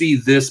don't see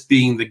this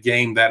being the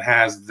game that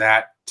has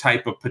that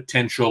type of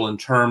potential in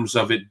terms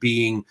of it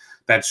being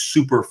that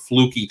super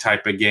fluky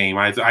type of game.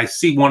 I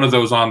see one of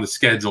those on the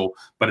schedule,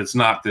 but it's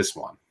not this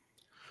one.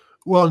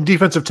 Well,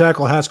 defensive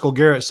tackle Haskell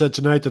Garrett said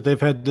tonight that they've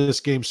had this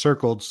game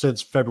circled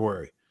since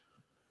February.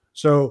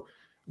 So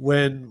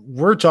when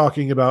we're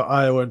talking about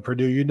Iowa and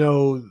Purdue, you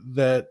know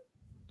that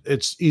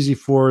it's easy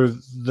for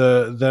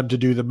them to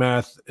do the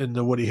math in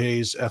the Woody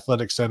Hayes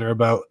Athletic Center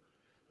about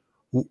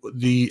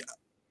the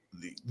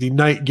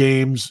night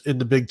games in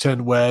the Big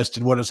Ten West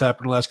and what has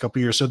happened the last couple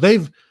of years. So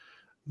they've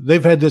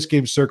had this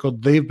game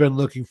circled. They've been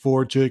looking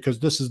forward to it because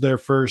this is their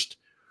first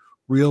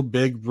real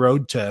big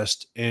road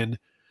test, and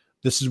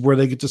this is where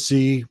they get to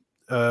see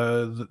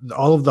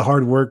all of the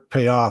hard work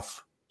pay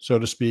off, so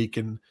to speak.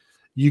 And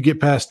you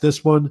get past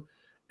this one,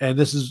 and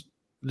this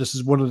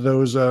is one of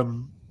those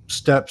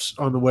steps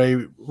on the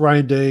way.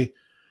 Ryan Day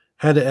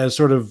had it as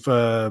sort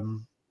of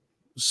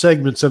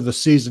segments of the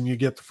season. You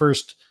get the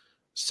first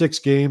 6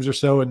 games or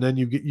so, and then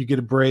you get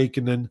a break,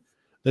 and then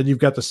you've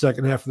got the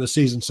second half of the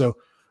season. So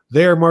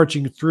they are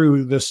marching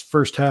through this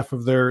first half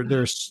of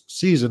their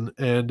season,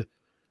 and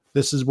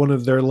this is one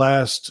of their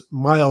last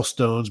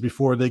milestones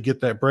before they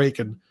get that break.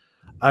 And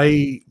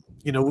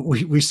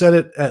we said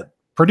it at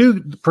Purdue.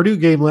 The Purdue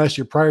game last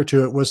year prior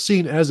to it was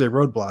seen as a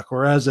roadblock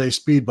or as a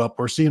speed bump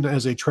or seen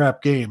as a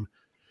trap game.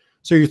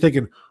 So you're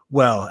thinking,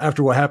 well,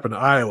 after what happened to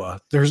Iowa,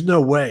 there's no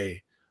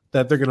way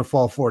that they're going to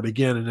fall for it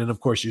again. And then, of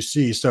course, you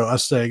see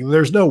us saying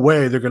there's no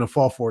way they're going to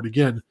fall for it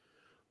again.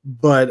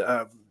 But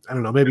I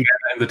don't know, maybe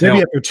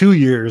after 2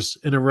 years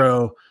in a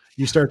row,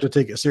 you start to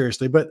take it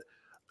seriously. But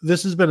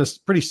this has been a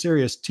pretty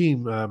serious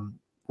team.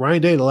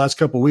 Ryan Day, the last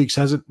couple of weeks,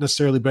 hasn't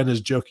necessarily been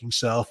his joking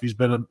self. He's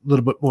been a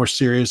little bit more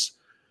serious,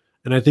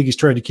 and I think he's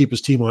trying to keep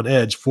his team on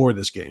edge for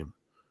this game.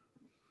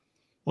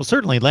 Well,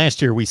 certainly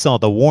last year we saw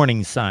the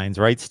warning signs,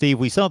 right, Steve?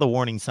 We saw the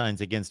warning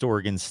signs against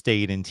Oregon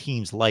State and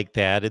teams like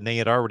that, and they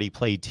had already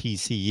played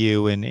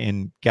TCU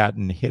and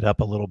gotten hit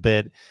up a little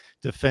bit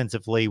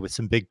defensively with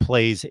some big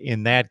plays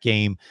in that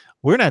game.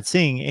 We're not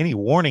seeing any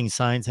warning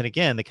signs, and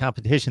again, the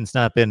competition's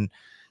not been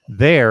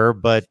there,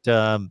 but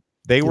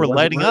they were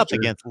letting up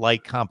against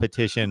light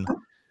competition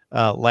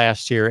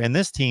last year, and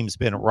this team's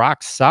been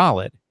rock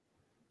solid.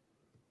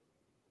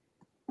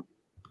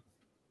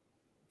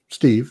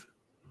 Steve?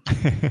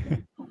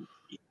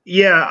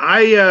 Yeah,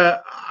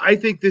 I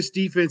think this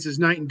defense is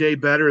night and day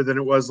better than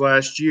it was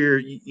last year.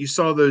 You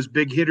saw those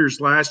big hitters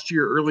last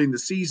year early in the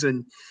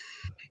season,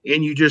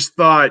 and you just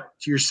thought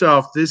to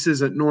yourself, this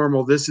isn't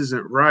normal, this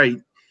isn't right.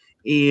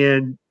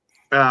 And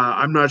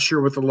I'm not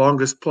sure what the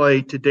longest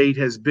play to date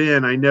has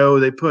been. I know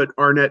they put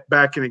Arnett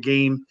back in a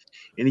game,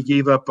 and he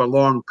gave up a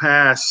long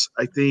pass,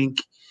 I think,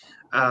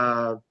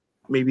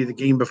 maybe the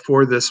game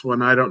before this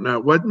one. I don't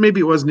know. Maybe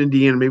it wasn't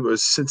Indiana. Maybe it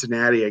was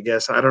Cincinnati, I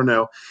guess. I don't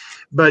know.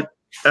 But,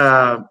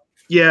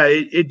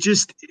 it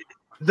just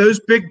 – those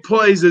big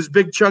plays, those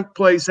big chunk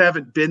plays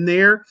haven't been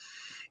there.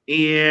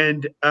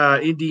 And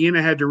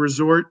Indiana had to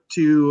resort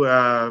to,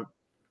 a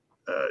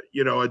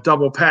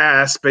double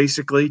pass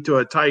basically to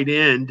a tight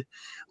end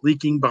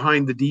leaking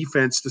behind the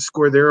defense to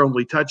score their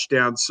only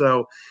touchdown.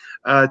 So,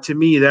 to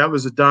me, that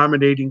was a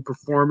dominating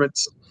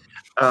performance.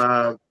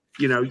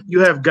 You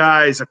have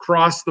guys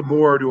across the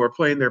board who are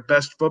playing their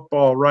best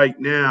football right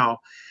now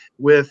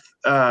with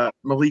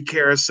Malik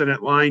Harrison at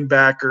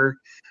linebacker,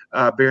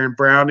 Baron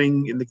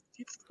Browning in the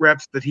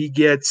reps that he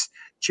gets,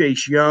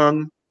 Chase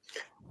Young.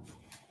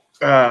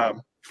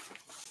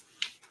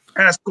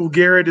 Haskell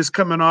Garrett is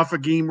coming off a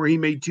game where he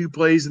made 2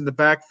 plays in the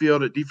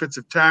backfield at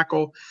defensive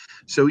tackle.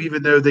 So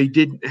even though they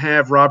didn't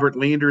have Robert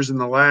Landers in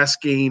the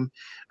last game,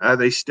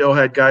 they still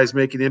had guys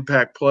making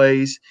impact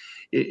plays.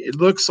 It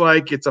looks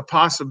like it's a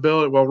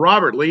possibility. Well,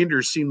 Robert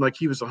Landers seemed like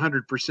he was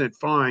 100%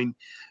 fine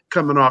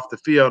coming off the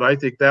field. I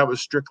think that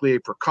was strictly a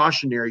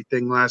precautionary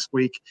thing last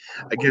week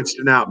against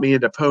an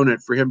outmanned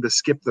opponent for him to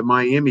skip the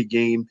Miami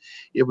game.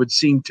 It would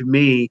seem to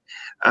me.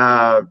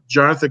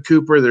 Jonathan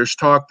Cooper, there's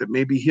talk that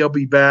maybe he'll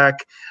be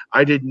back.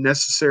 I didn't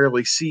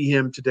necessarily see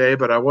him today,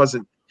 but I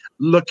wasn't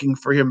looking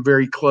for him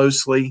very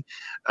closely.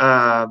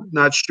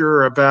 Not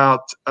sure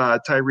about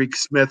Tyreek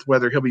Smith,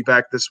 whether he'll be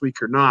back this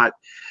week or not.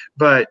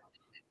 But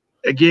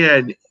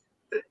again,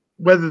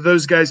 whether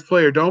those guys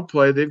play or don't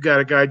play, they've got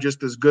a guy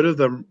just as good as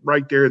them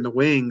right there in the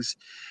wings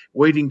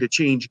waiting to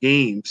change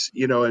games,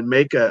 and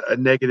make a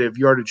negative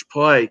yardage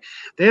play.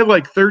 They have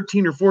like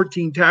 13 or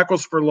 14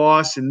 tackles for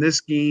loss in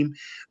this game.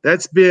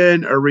 That's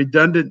been a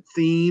redundant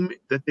theme,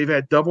 that they've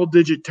had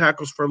double-digit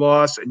tackles for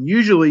loss and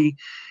usually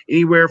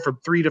anywhere from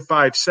 3 to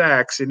 5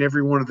 sacks in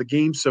every one of the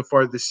games so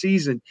far this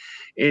season.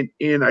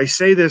 And I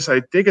say this,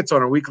 I think it's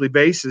on a weekly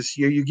basis.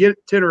 You get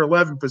 10 or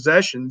 11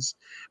 possessions,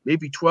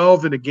 maybe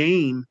 12 in a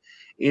game,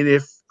 and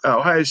if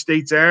Ohio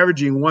State's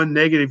averaging 1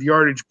 negative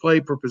yardage play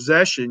per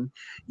possession,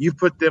 you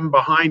put them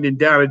behind and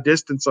down a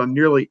distance on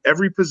nearly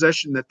every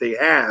possession that they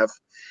have,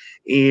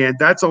 and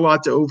that's a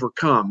lot to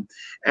overcome.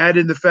 Add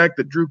in the fact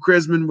that Drew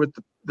Chrisman with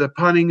the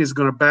punting is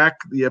going to back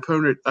the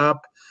opponent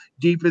up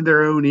deep in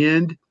their own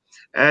end.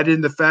 Add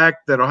in the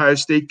fact that Ohio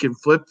State can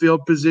flip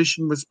field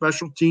position with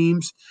special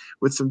teams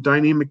with some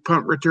dynamic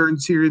punt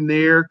returns here and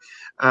there.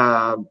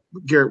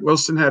 Garrett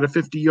Wilson had a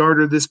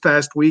 50-yarder this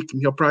past week,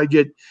 and he'll probably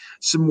get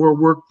some more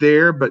work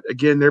there. But,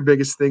 again, their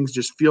biggest thing is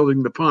just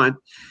fielding the punt.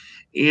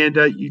 And,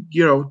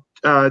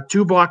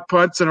 2 block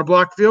punts and a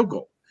block field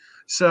goal.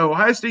 So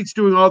Ohio State's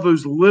doing all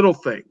those little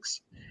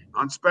things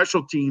on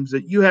special teams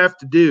that you have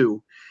to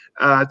do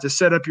to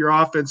set up your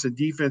offense and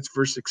defense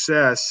for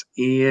success.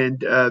 And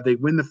they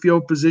win the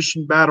field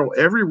position battle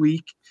every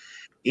week.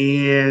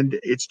 And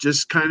it's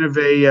just kind of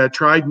a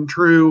tried and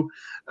true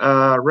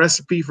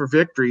recipe for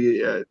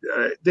victory.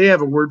 They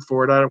have a word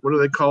for it. What do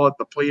they call it?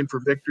 The plan for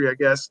victory, I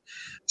guess,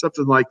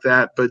 something like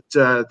that. But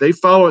they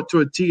follow it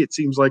to a T, it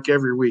seems like,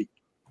 every week.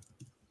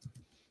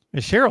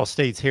 Cheryl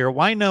states here,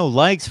 why no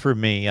likes for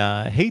me?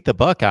 Hate the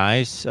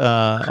Buckeyes.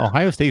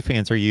 Ohio State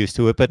fans are used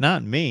to it, but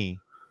not me.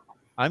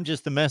 I'm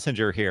just the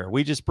messenger here.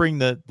 We just bring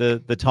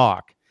the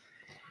talk.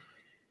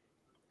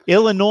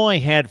 Illinois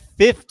had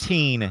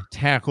 15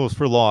 tackles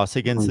for loss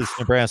against this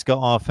Nebraska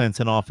offense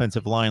and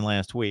offensive line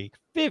last week.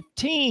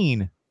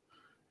 15.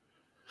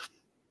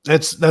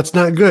 That's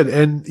not good.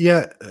 And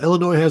yeah,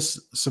 Illinois has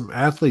some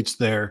athletes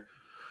there,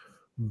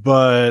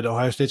 but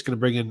Ohio State's going to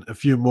bring in a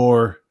few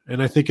more.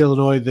 And I think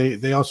Illinois,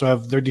 they also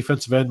have their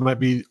defensive end might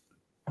be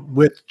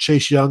with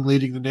Chase Young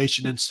leading the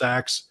nation in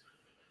sacks.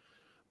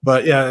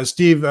 But yeah, as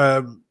Steve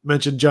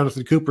mentioned,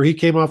 Jonathan Cooper, he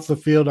came off the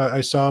field. I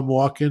saw him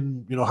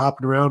walking,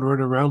 hopping around,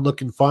 running around,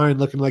 looking fine,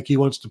 looking like he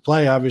wants to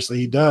play. Obviously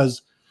he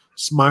does,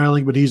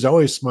 smiling, but he's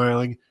always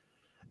smiling.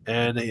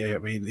 And I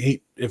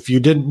mean, if you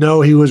didn't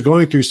know he was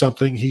going through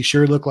something, he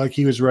sure looked like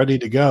he was ready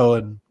to go.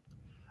 And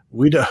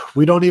we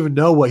don't even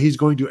know what he's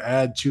going to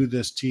add to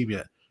this team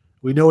yet.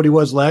 We know what he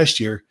was last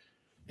year,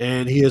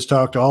 and he has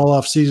talked all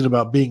off season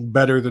about being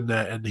better than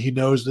that. And he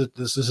knows that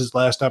this is his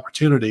last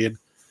opportunity. And,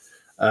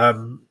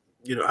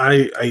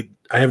 I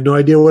have no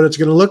idea what it's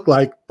going to look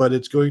like, but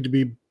it's going to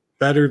be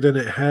better than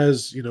it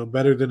has,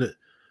 better than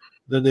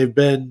they've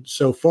been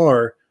so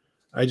far.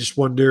 I just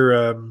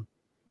wonder,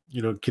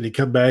 can he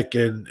come back?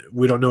 And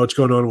we don't know what's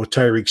going on with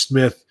Tyreek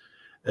Smith.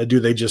 Do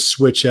they just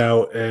switch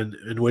out? And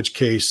in which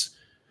case,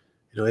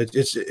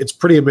 it's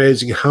pretty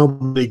amazing how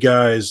many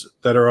guys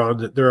there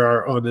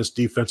are on this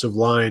defensive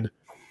line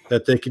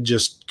that they can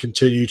just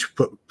continue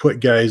to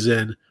put guys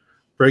in,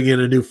 bring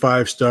in a new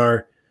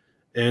 5-star,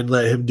 and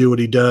let him do what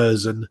he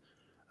does. And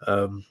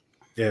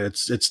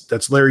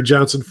that's Larry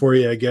Johnson for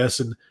you, I guess.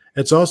 And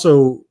it's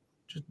also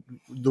just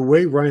the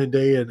way Ryan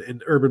Day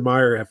and Urban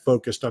Meyer have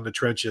focused on the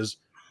trenches.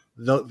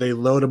 They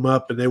load them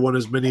up and they want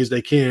as many as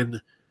they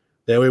can.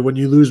 That way, when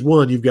you lose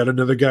one, you've got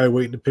another guy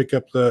waiting to pick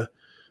up the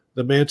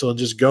mantle and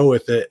just go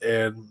with it.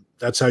 And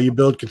that's how you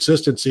build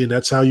consistency, and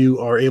that's how you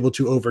are able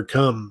to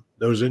overcome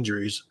those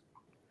injuries.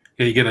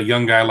 Yeah, you get a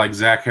young guy like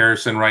Zach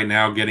Harrison right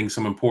now getting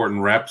some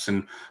important reps,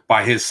 and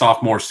by his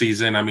sophomore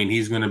season, I mean,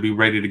 he's going to be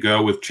ready to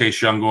go with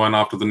Chase Young going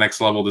off to the next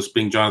level, this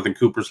being Jonathan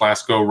Cooper's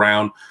last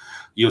go-round.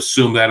 You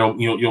assume that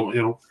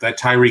that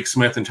Tyreek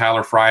Smith and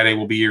Tyler Friday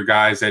will be your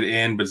guys at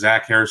end, but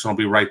Zach Harrison will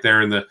be right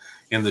there in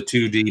the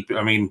 2 deep.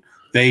 I mean,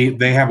 they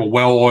have a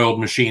well-oiled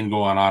machine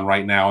going on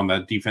right now on the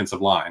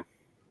defensive line.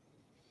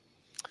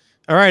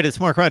 All right, it's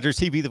Mark Rogers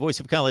TV, the voice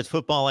of college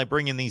football. I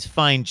bring in these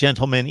fine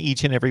gentlemen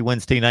each and every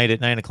Wednesday night at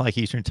 9 o'clock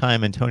Eastern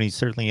time, and Tony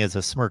certainly has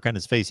a smirk on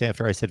his face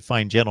after I said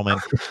fine gentlemen.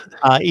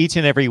 Each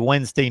and every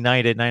Wednesday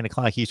night at 9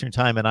 o'clock Eastern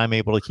time, and I'm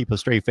able to keep a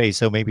straight face,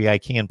 so maybe I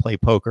can play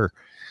poker.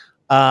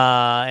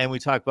 And we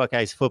talk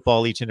Buckeyes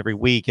football each and every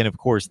week. And of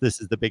course, this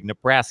is the big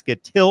Nebraska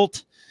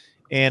tilt.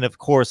 And of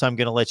course, I'm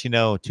going to let you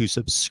know to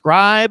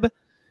subscribe.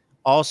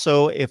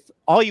 Also, if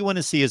all you want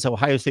to see is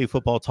Ohio State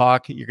football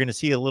talk, you're going to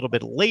see it a little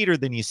bit later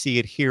than you see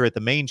it here at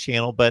the main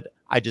channel. But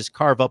I just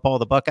carve up all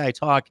the Buckeye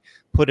talk,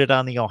 put it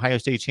on the Ohio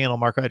State channel,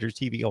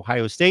 MarkRogersTV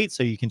Ohio State,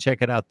 so you can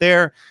check it out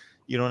there.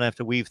 You don't have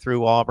to weave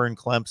through Auburn,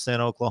 Clemson,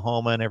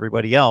 Oklahoma, and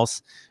everybody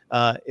else.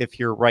 If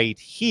you're right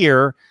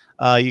here,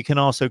 you can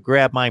also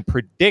grab my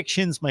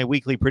predictions, my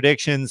weekly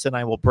predictions, and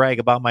I will brag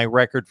about my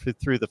record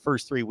through the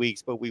first 3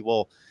 weeks, but we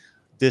will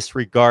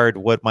disregard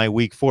what my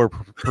week 4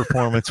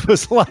 performance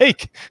was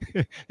like.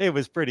 It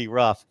was pretty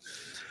rough.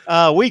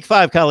 Week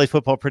 5 college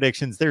football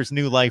predictions. There's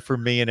new life for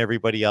me and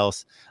everybody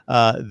else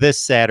this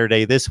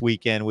Saturday, this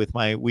weekend with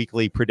my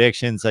weekly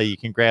predictions. You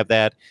can grab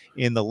that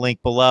in the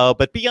link below.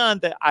 But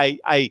beyond that,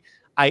 I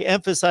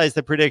emphasize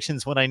the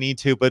predictions when I need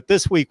to, but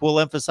this week we'll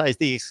emphasize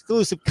the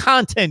exclusive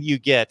content you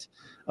get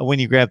when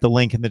you grab the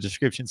link in the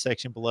description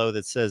section below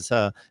that says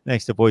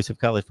next to Voice of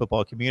College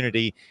Football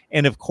Community.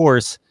 And of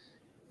course,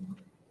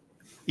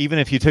 even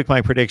if you took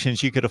my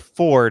predictions, you could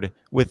afford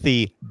with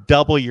the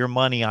double your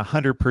money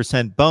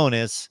 100%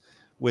 bonus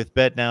with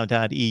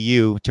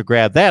betnow.eu to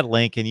grab that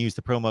link and use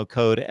the promo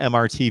code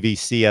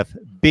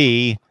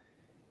MRTVCFB.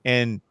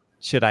 And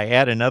should I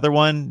add another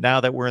one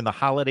now that we're in the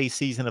holiday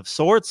season of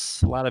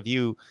sorts? A lot of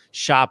you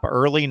shop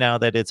early now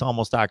that it's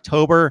almost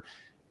October.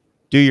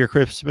 Do your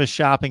Christmas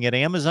shopping at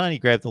Amazon. You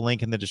grab the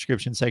link in the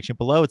description section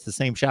below. It's the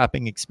same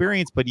shopping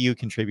experience, but you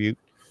contribute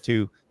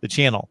to the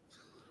channel.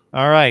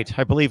 All right.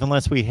 I believe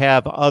unless we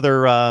have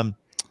other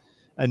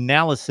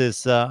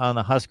analysis on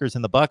the Huskers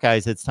and the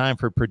Buckeyes, it's time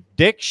for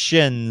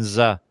predictions.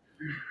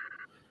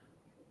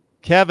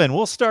 Kevin,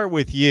 we'll start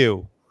with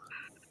you.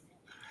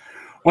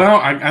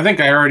 Well, I think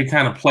I already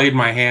kind of played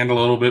my hand a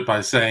little bit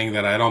by saying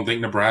that I don't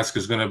think Nebraska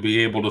is going to be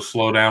able to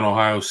slow down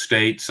Ohio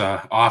State's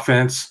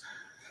offense.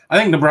 I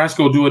think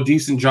Nebraska will do a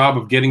decent job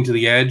of getting to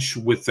the edge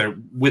with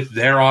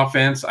their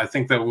offense. I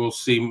think that we'll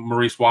see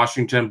Maurice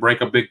Washington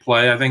break a big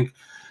play. I think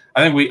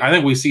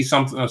we see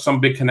some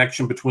big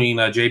connection between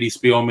J.D.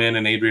 Spielman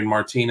and Adrian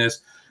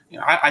Martinez.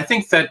 I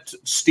think that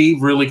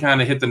Steve really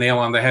kind of hit the nail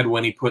on the head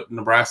when he put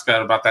Nebraska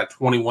at about that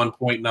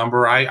 21-point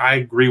number. I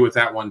agree with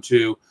that one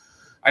too.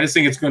 I just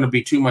think it's going to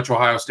be too much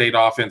Ohio State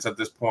offense at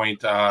this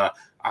point.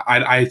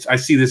 I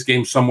see this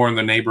game somewhere in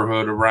the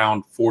neighborhood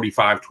around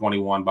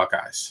 45-21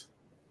 Buckeyes.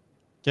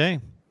 Okay,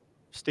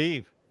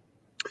 Steve.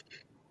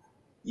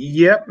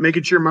 Yep,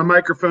 making sure my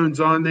microphone's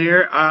on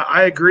there.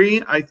 I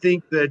agree. I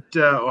think that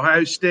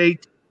Ohio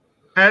State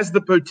has the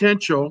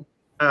potential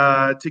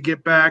to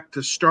get back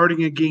to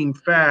starting a game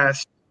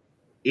fast,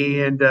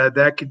 and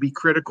that could be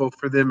critical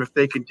for them if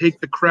they can take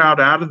the crowd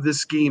out of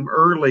this game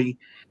early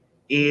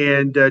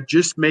and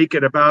just make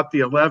it about the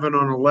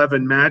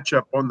 11-on-11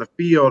 matchup on the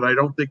field. I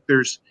don't think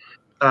there's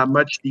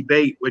much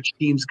debate which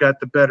team's got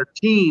the better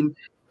team.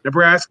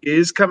 Nebraska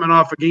is coming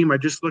off a game. I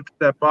just looked at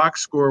that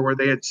box score where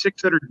they had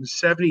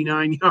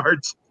 679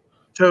 yards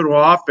total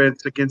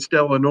offense against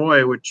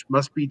Illinois, which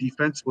must be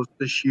defenseless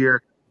this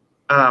year.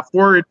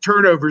 4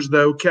 turnovers,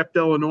 though, kept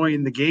Illinois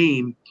in the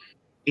game,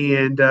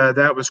 and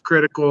that was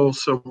critical.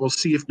 So we'll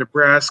see if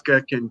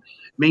Nebraska can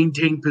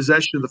maintain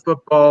possession of the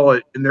football,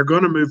 and they're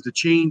going to move the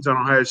chains on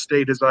Ohio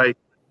State, as I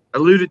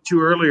alluded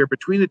to earlier.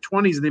 Between the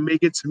 20s, they may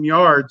get some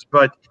yards,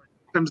 but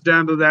comes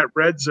down to that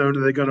red zone.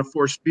 Are they going to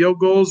force field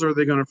goals, or are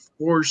they going to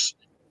force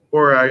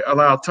or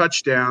allow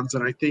touchdowns?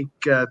 And I think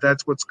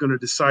that's what's going to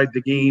decide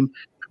the game.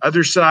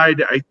 Other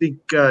side, I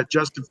think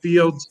Justin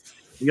Fields,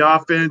 the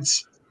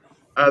offense,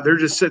 they're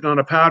just sitting on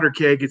a powder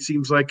keg, it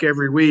seems like,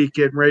 every week,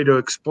 getting ready to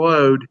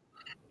explode.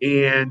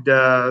 And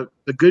the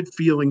good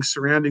feelings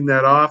surrounding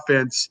that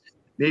offense,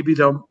 maybe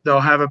they'll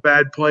have a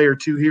bad play or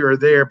two here or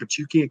there, but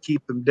you can't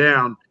keep them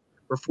down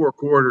for 4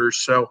 quarters.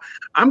 So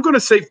I'm going to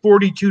say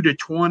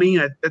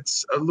 42-20.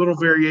 That's a little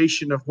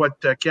variation of what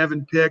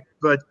Kevin picked,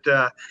 but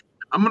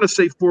I'm going to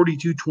say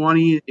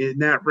 42-20 in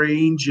that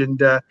range.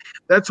 And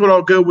that's what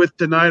I'll go with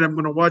tonight. I'm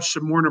going to watch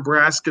some more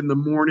Nebraska in the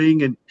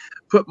morning and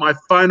put my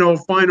final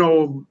print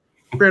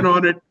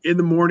on it in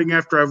the morning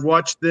after I've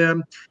watched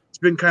them. It's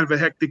been kind of a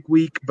hectic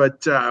week,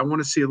 but I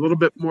want to see a little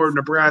bit more of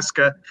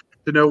Nebraska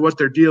to know what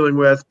they're dealing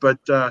with. But,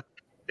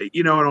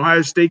 and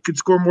Ohio State could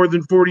score more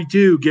than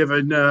 42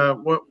 given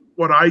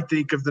what I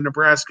think of the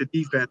Nebraska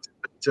defense.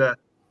 But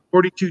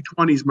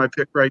 42-20 is my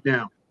pick right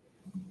now.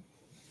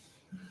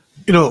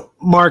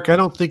 Mark, I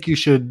don't think you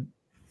should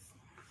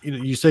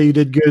you say you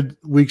did good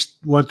weeks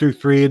 1 through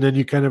 3 and then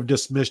you kind of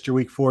dismissed your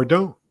week 4.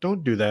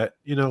 Don't do that.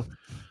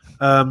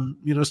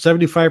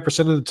 75%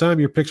 of the time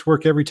your picks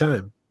work every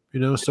time.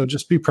 So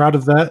just be proud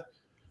of that.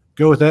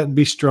 Go with that and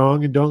be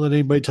strong, and don't let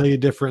anybody tell you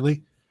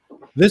differently.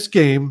 This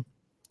game,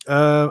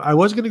 I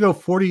was going to go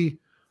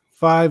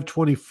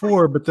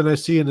 45-24, but then I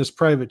see in this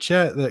private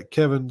chat that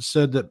Kevin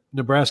said that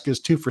Nebraska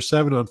is 2 for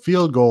 7 on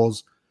field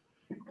goals,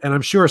 and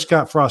I'm sure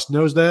Scott Frost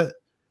knows that.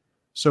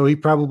 So he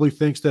probably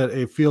thinks that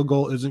a field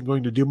goal isn't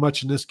going to do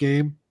much in this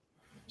game.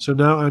 So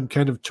now I'm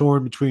kind of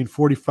torn between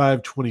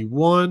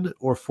 45-21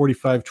 or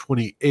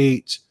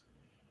 45-28,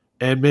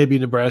 and maybe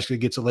Nebraska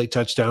gets a late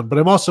touchdown. But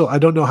I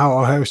don't know how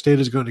Ohio State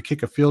is going to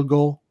kick a field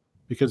goal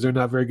because they're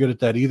not very good at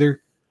that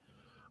either.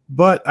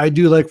 But I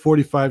do like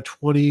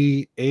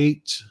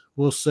 45-28.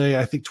 We'll say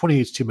I think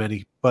 28 is too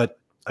many, but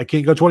I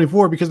can't go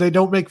 24 because they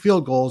don't make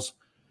field goals.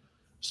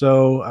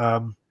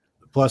 So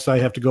plus I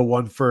have to go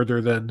one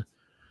further than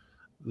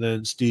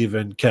Steve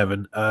and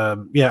Kevin.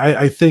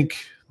 I think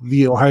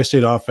the Ohio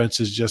State offense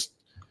is just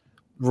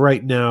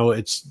right now.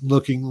 It's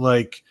looking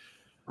like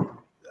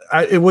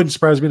it wouldn't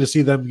surprise me to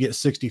see them get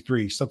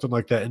 63, something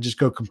like that, and just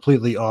go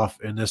completely off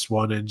in this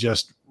one and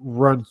just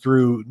run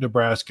through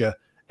Nebraska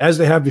as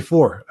they have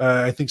before.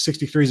 I think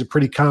 63 is a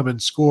pretty common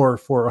score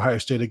for Ohio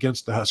State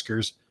against the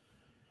Huskers.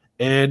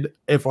 And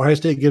if Ohio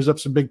State gives up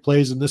some big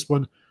plays in this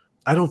one,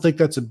 I don't think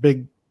that's a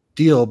big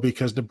deal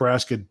because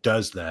Nebraska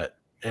does that.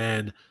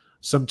 And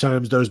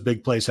sometimes those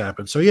big plays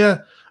happen. So, yeah,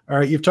 all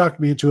right, you've talked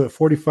me into it,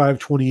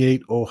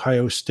 45-28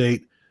 Ohio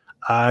State.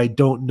 I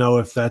don't know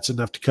if that's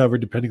enough to cover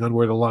depending on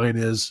where the line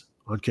is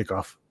on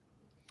kickoff.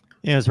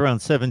 Yeah, it's around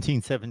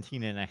 17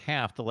 and a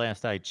half the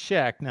last I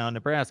checked. Now,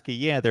 Nebraska,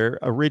 their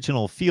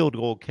original field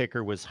goal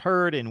kicker was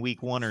hurt in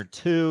week 1 or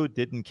 2,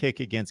 didn't kick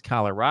against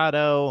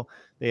Colorado.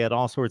 They had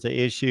all sorts of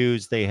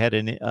issues. They had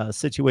a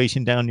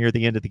situation down near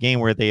the end of the game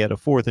where they had a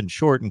 4th and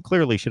short and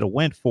clearly should have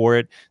went for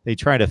it. They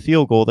tried a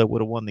field goal that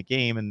would have won the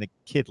game, and the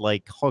kid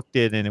hooked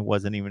it, and it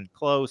wasn't even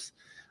close.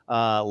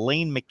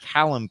 Lane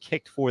McCallum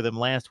kicked for them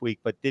last week,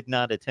 but did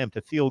not attempt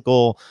a field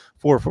goal.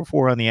 4 for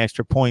 4 on the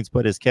extra points,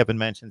 but as Kevin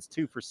mentions,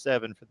 2 for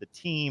 7 for the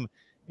team.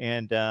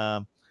 And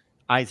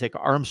Isaac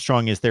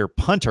Armstrong is their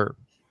punter.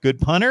 Good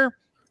punter.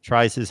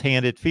 Tries his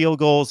hand at field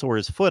goals, or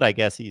his foot, I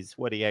guess he's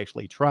what he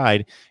actually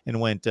tried, and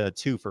went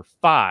 2 for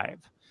 5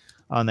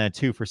 on that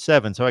 2 for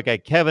 7. So I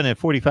got Kevin at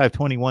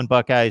 45-21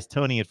 Buckeyes,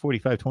 Tony at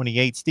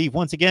 45-28. Steve,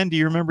 once again, do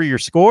you remember your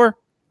score?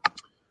 I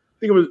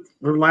think it was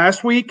from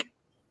last week.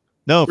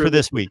 No, for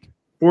this week.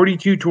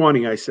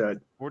 42-20, I said.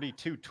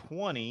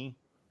 42-20.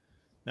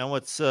 Now,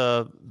 what's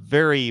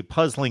very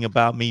puzzling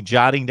about me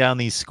jotting down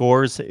these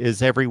scores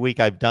is every week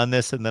I've done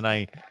this, and then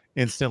I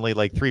instantly,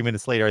 3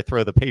 minutes later, I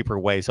throw the paper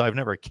away. So I've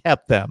never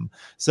kept them.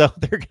 So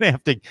we're gonna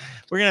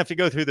have to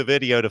go through the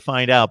video to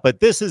find out.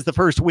 But this is the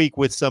first week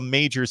with some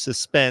major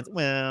suspense.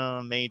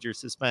 Well, major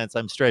suspense.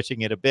 I'm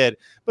stretching it a bit,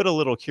 but a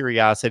little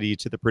curiosity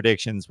to the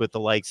predictions with the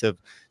likes of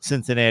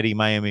Cincinnati,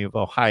 Miami of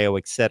Ohio,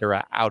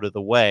 etc., out of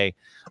the way.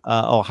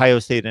 Ohio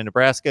State and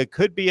Nebraska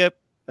could be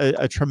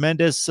a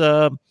tremendous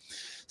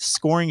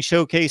scoring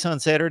showcase on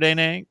Saturday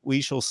night.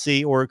 We shall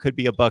see, or it could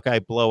be a Buckeye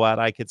blowout.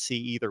 I could see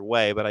either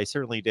way, but I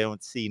certainly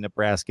don't see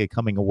Nebraska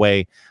coming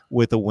away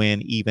with a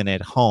win even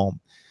at home.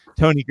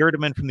 Tony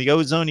Gerdeman from the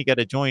Ozone, you got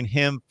to join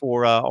him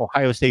for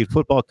Ohio State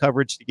football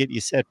coverage to get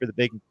you set for the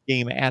big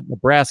game at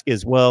Nebraska,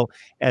 as well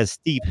as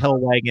Steve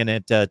Hellwagon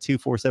at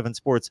 247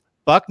 Sports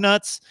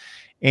Bucknuts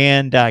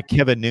and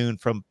Kevin Noon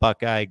from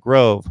Buckeye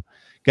Grove.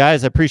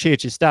 Guys, I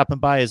appreciate you stopping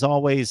by as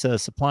always,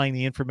 supplying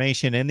the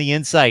information and the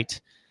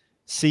insight.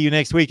 See you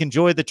next week.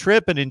 Enjoy the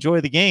trip and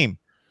enjoy the game.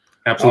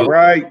 Absolutely. All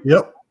right.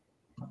 Yep.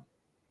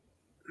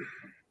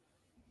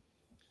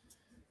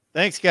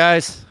 Thanks,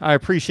 guys. I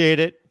appreciate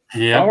it.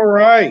 Yeah. All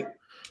right.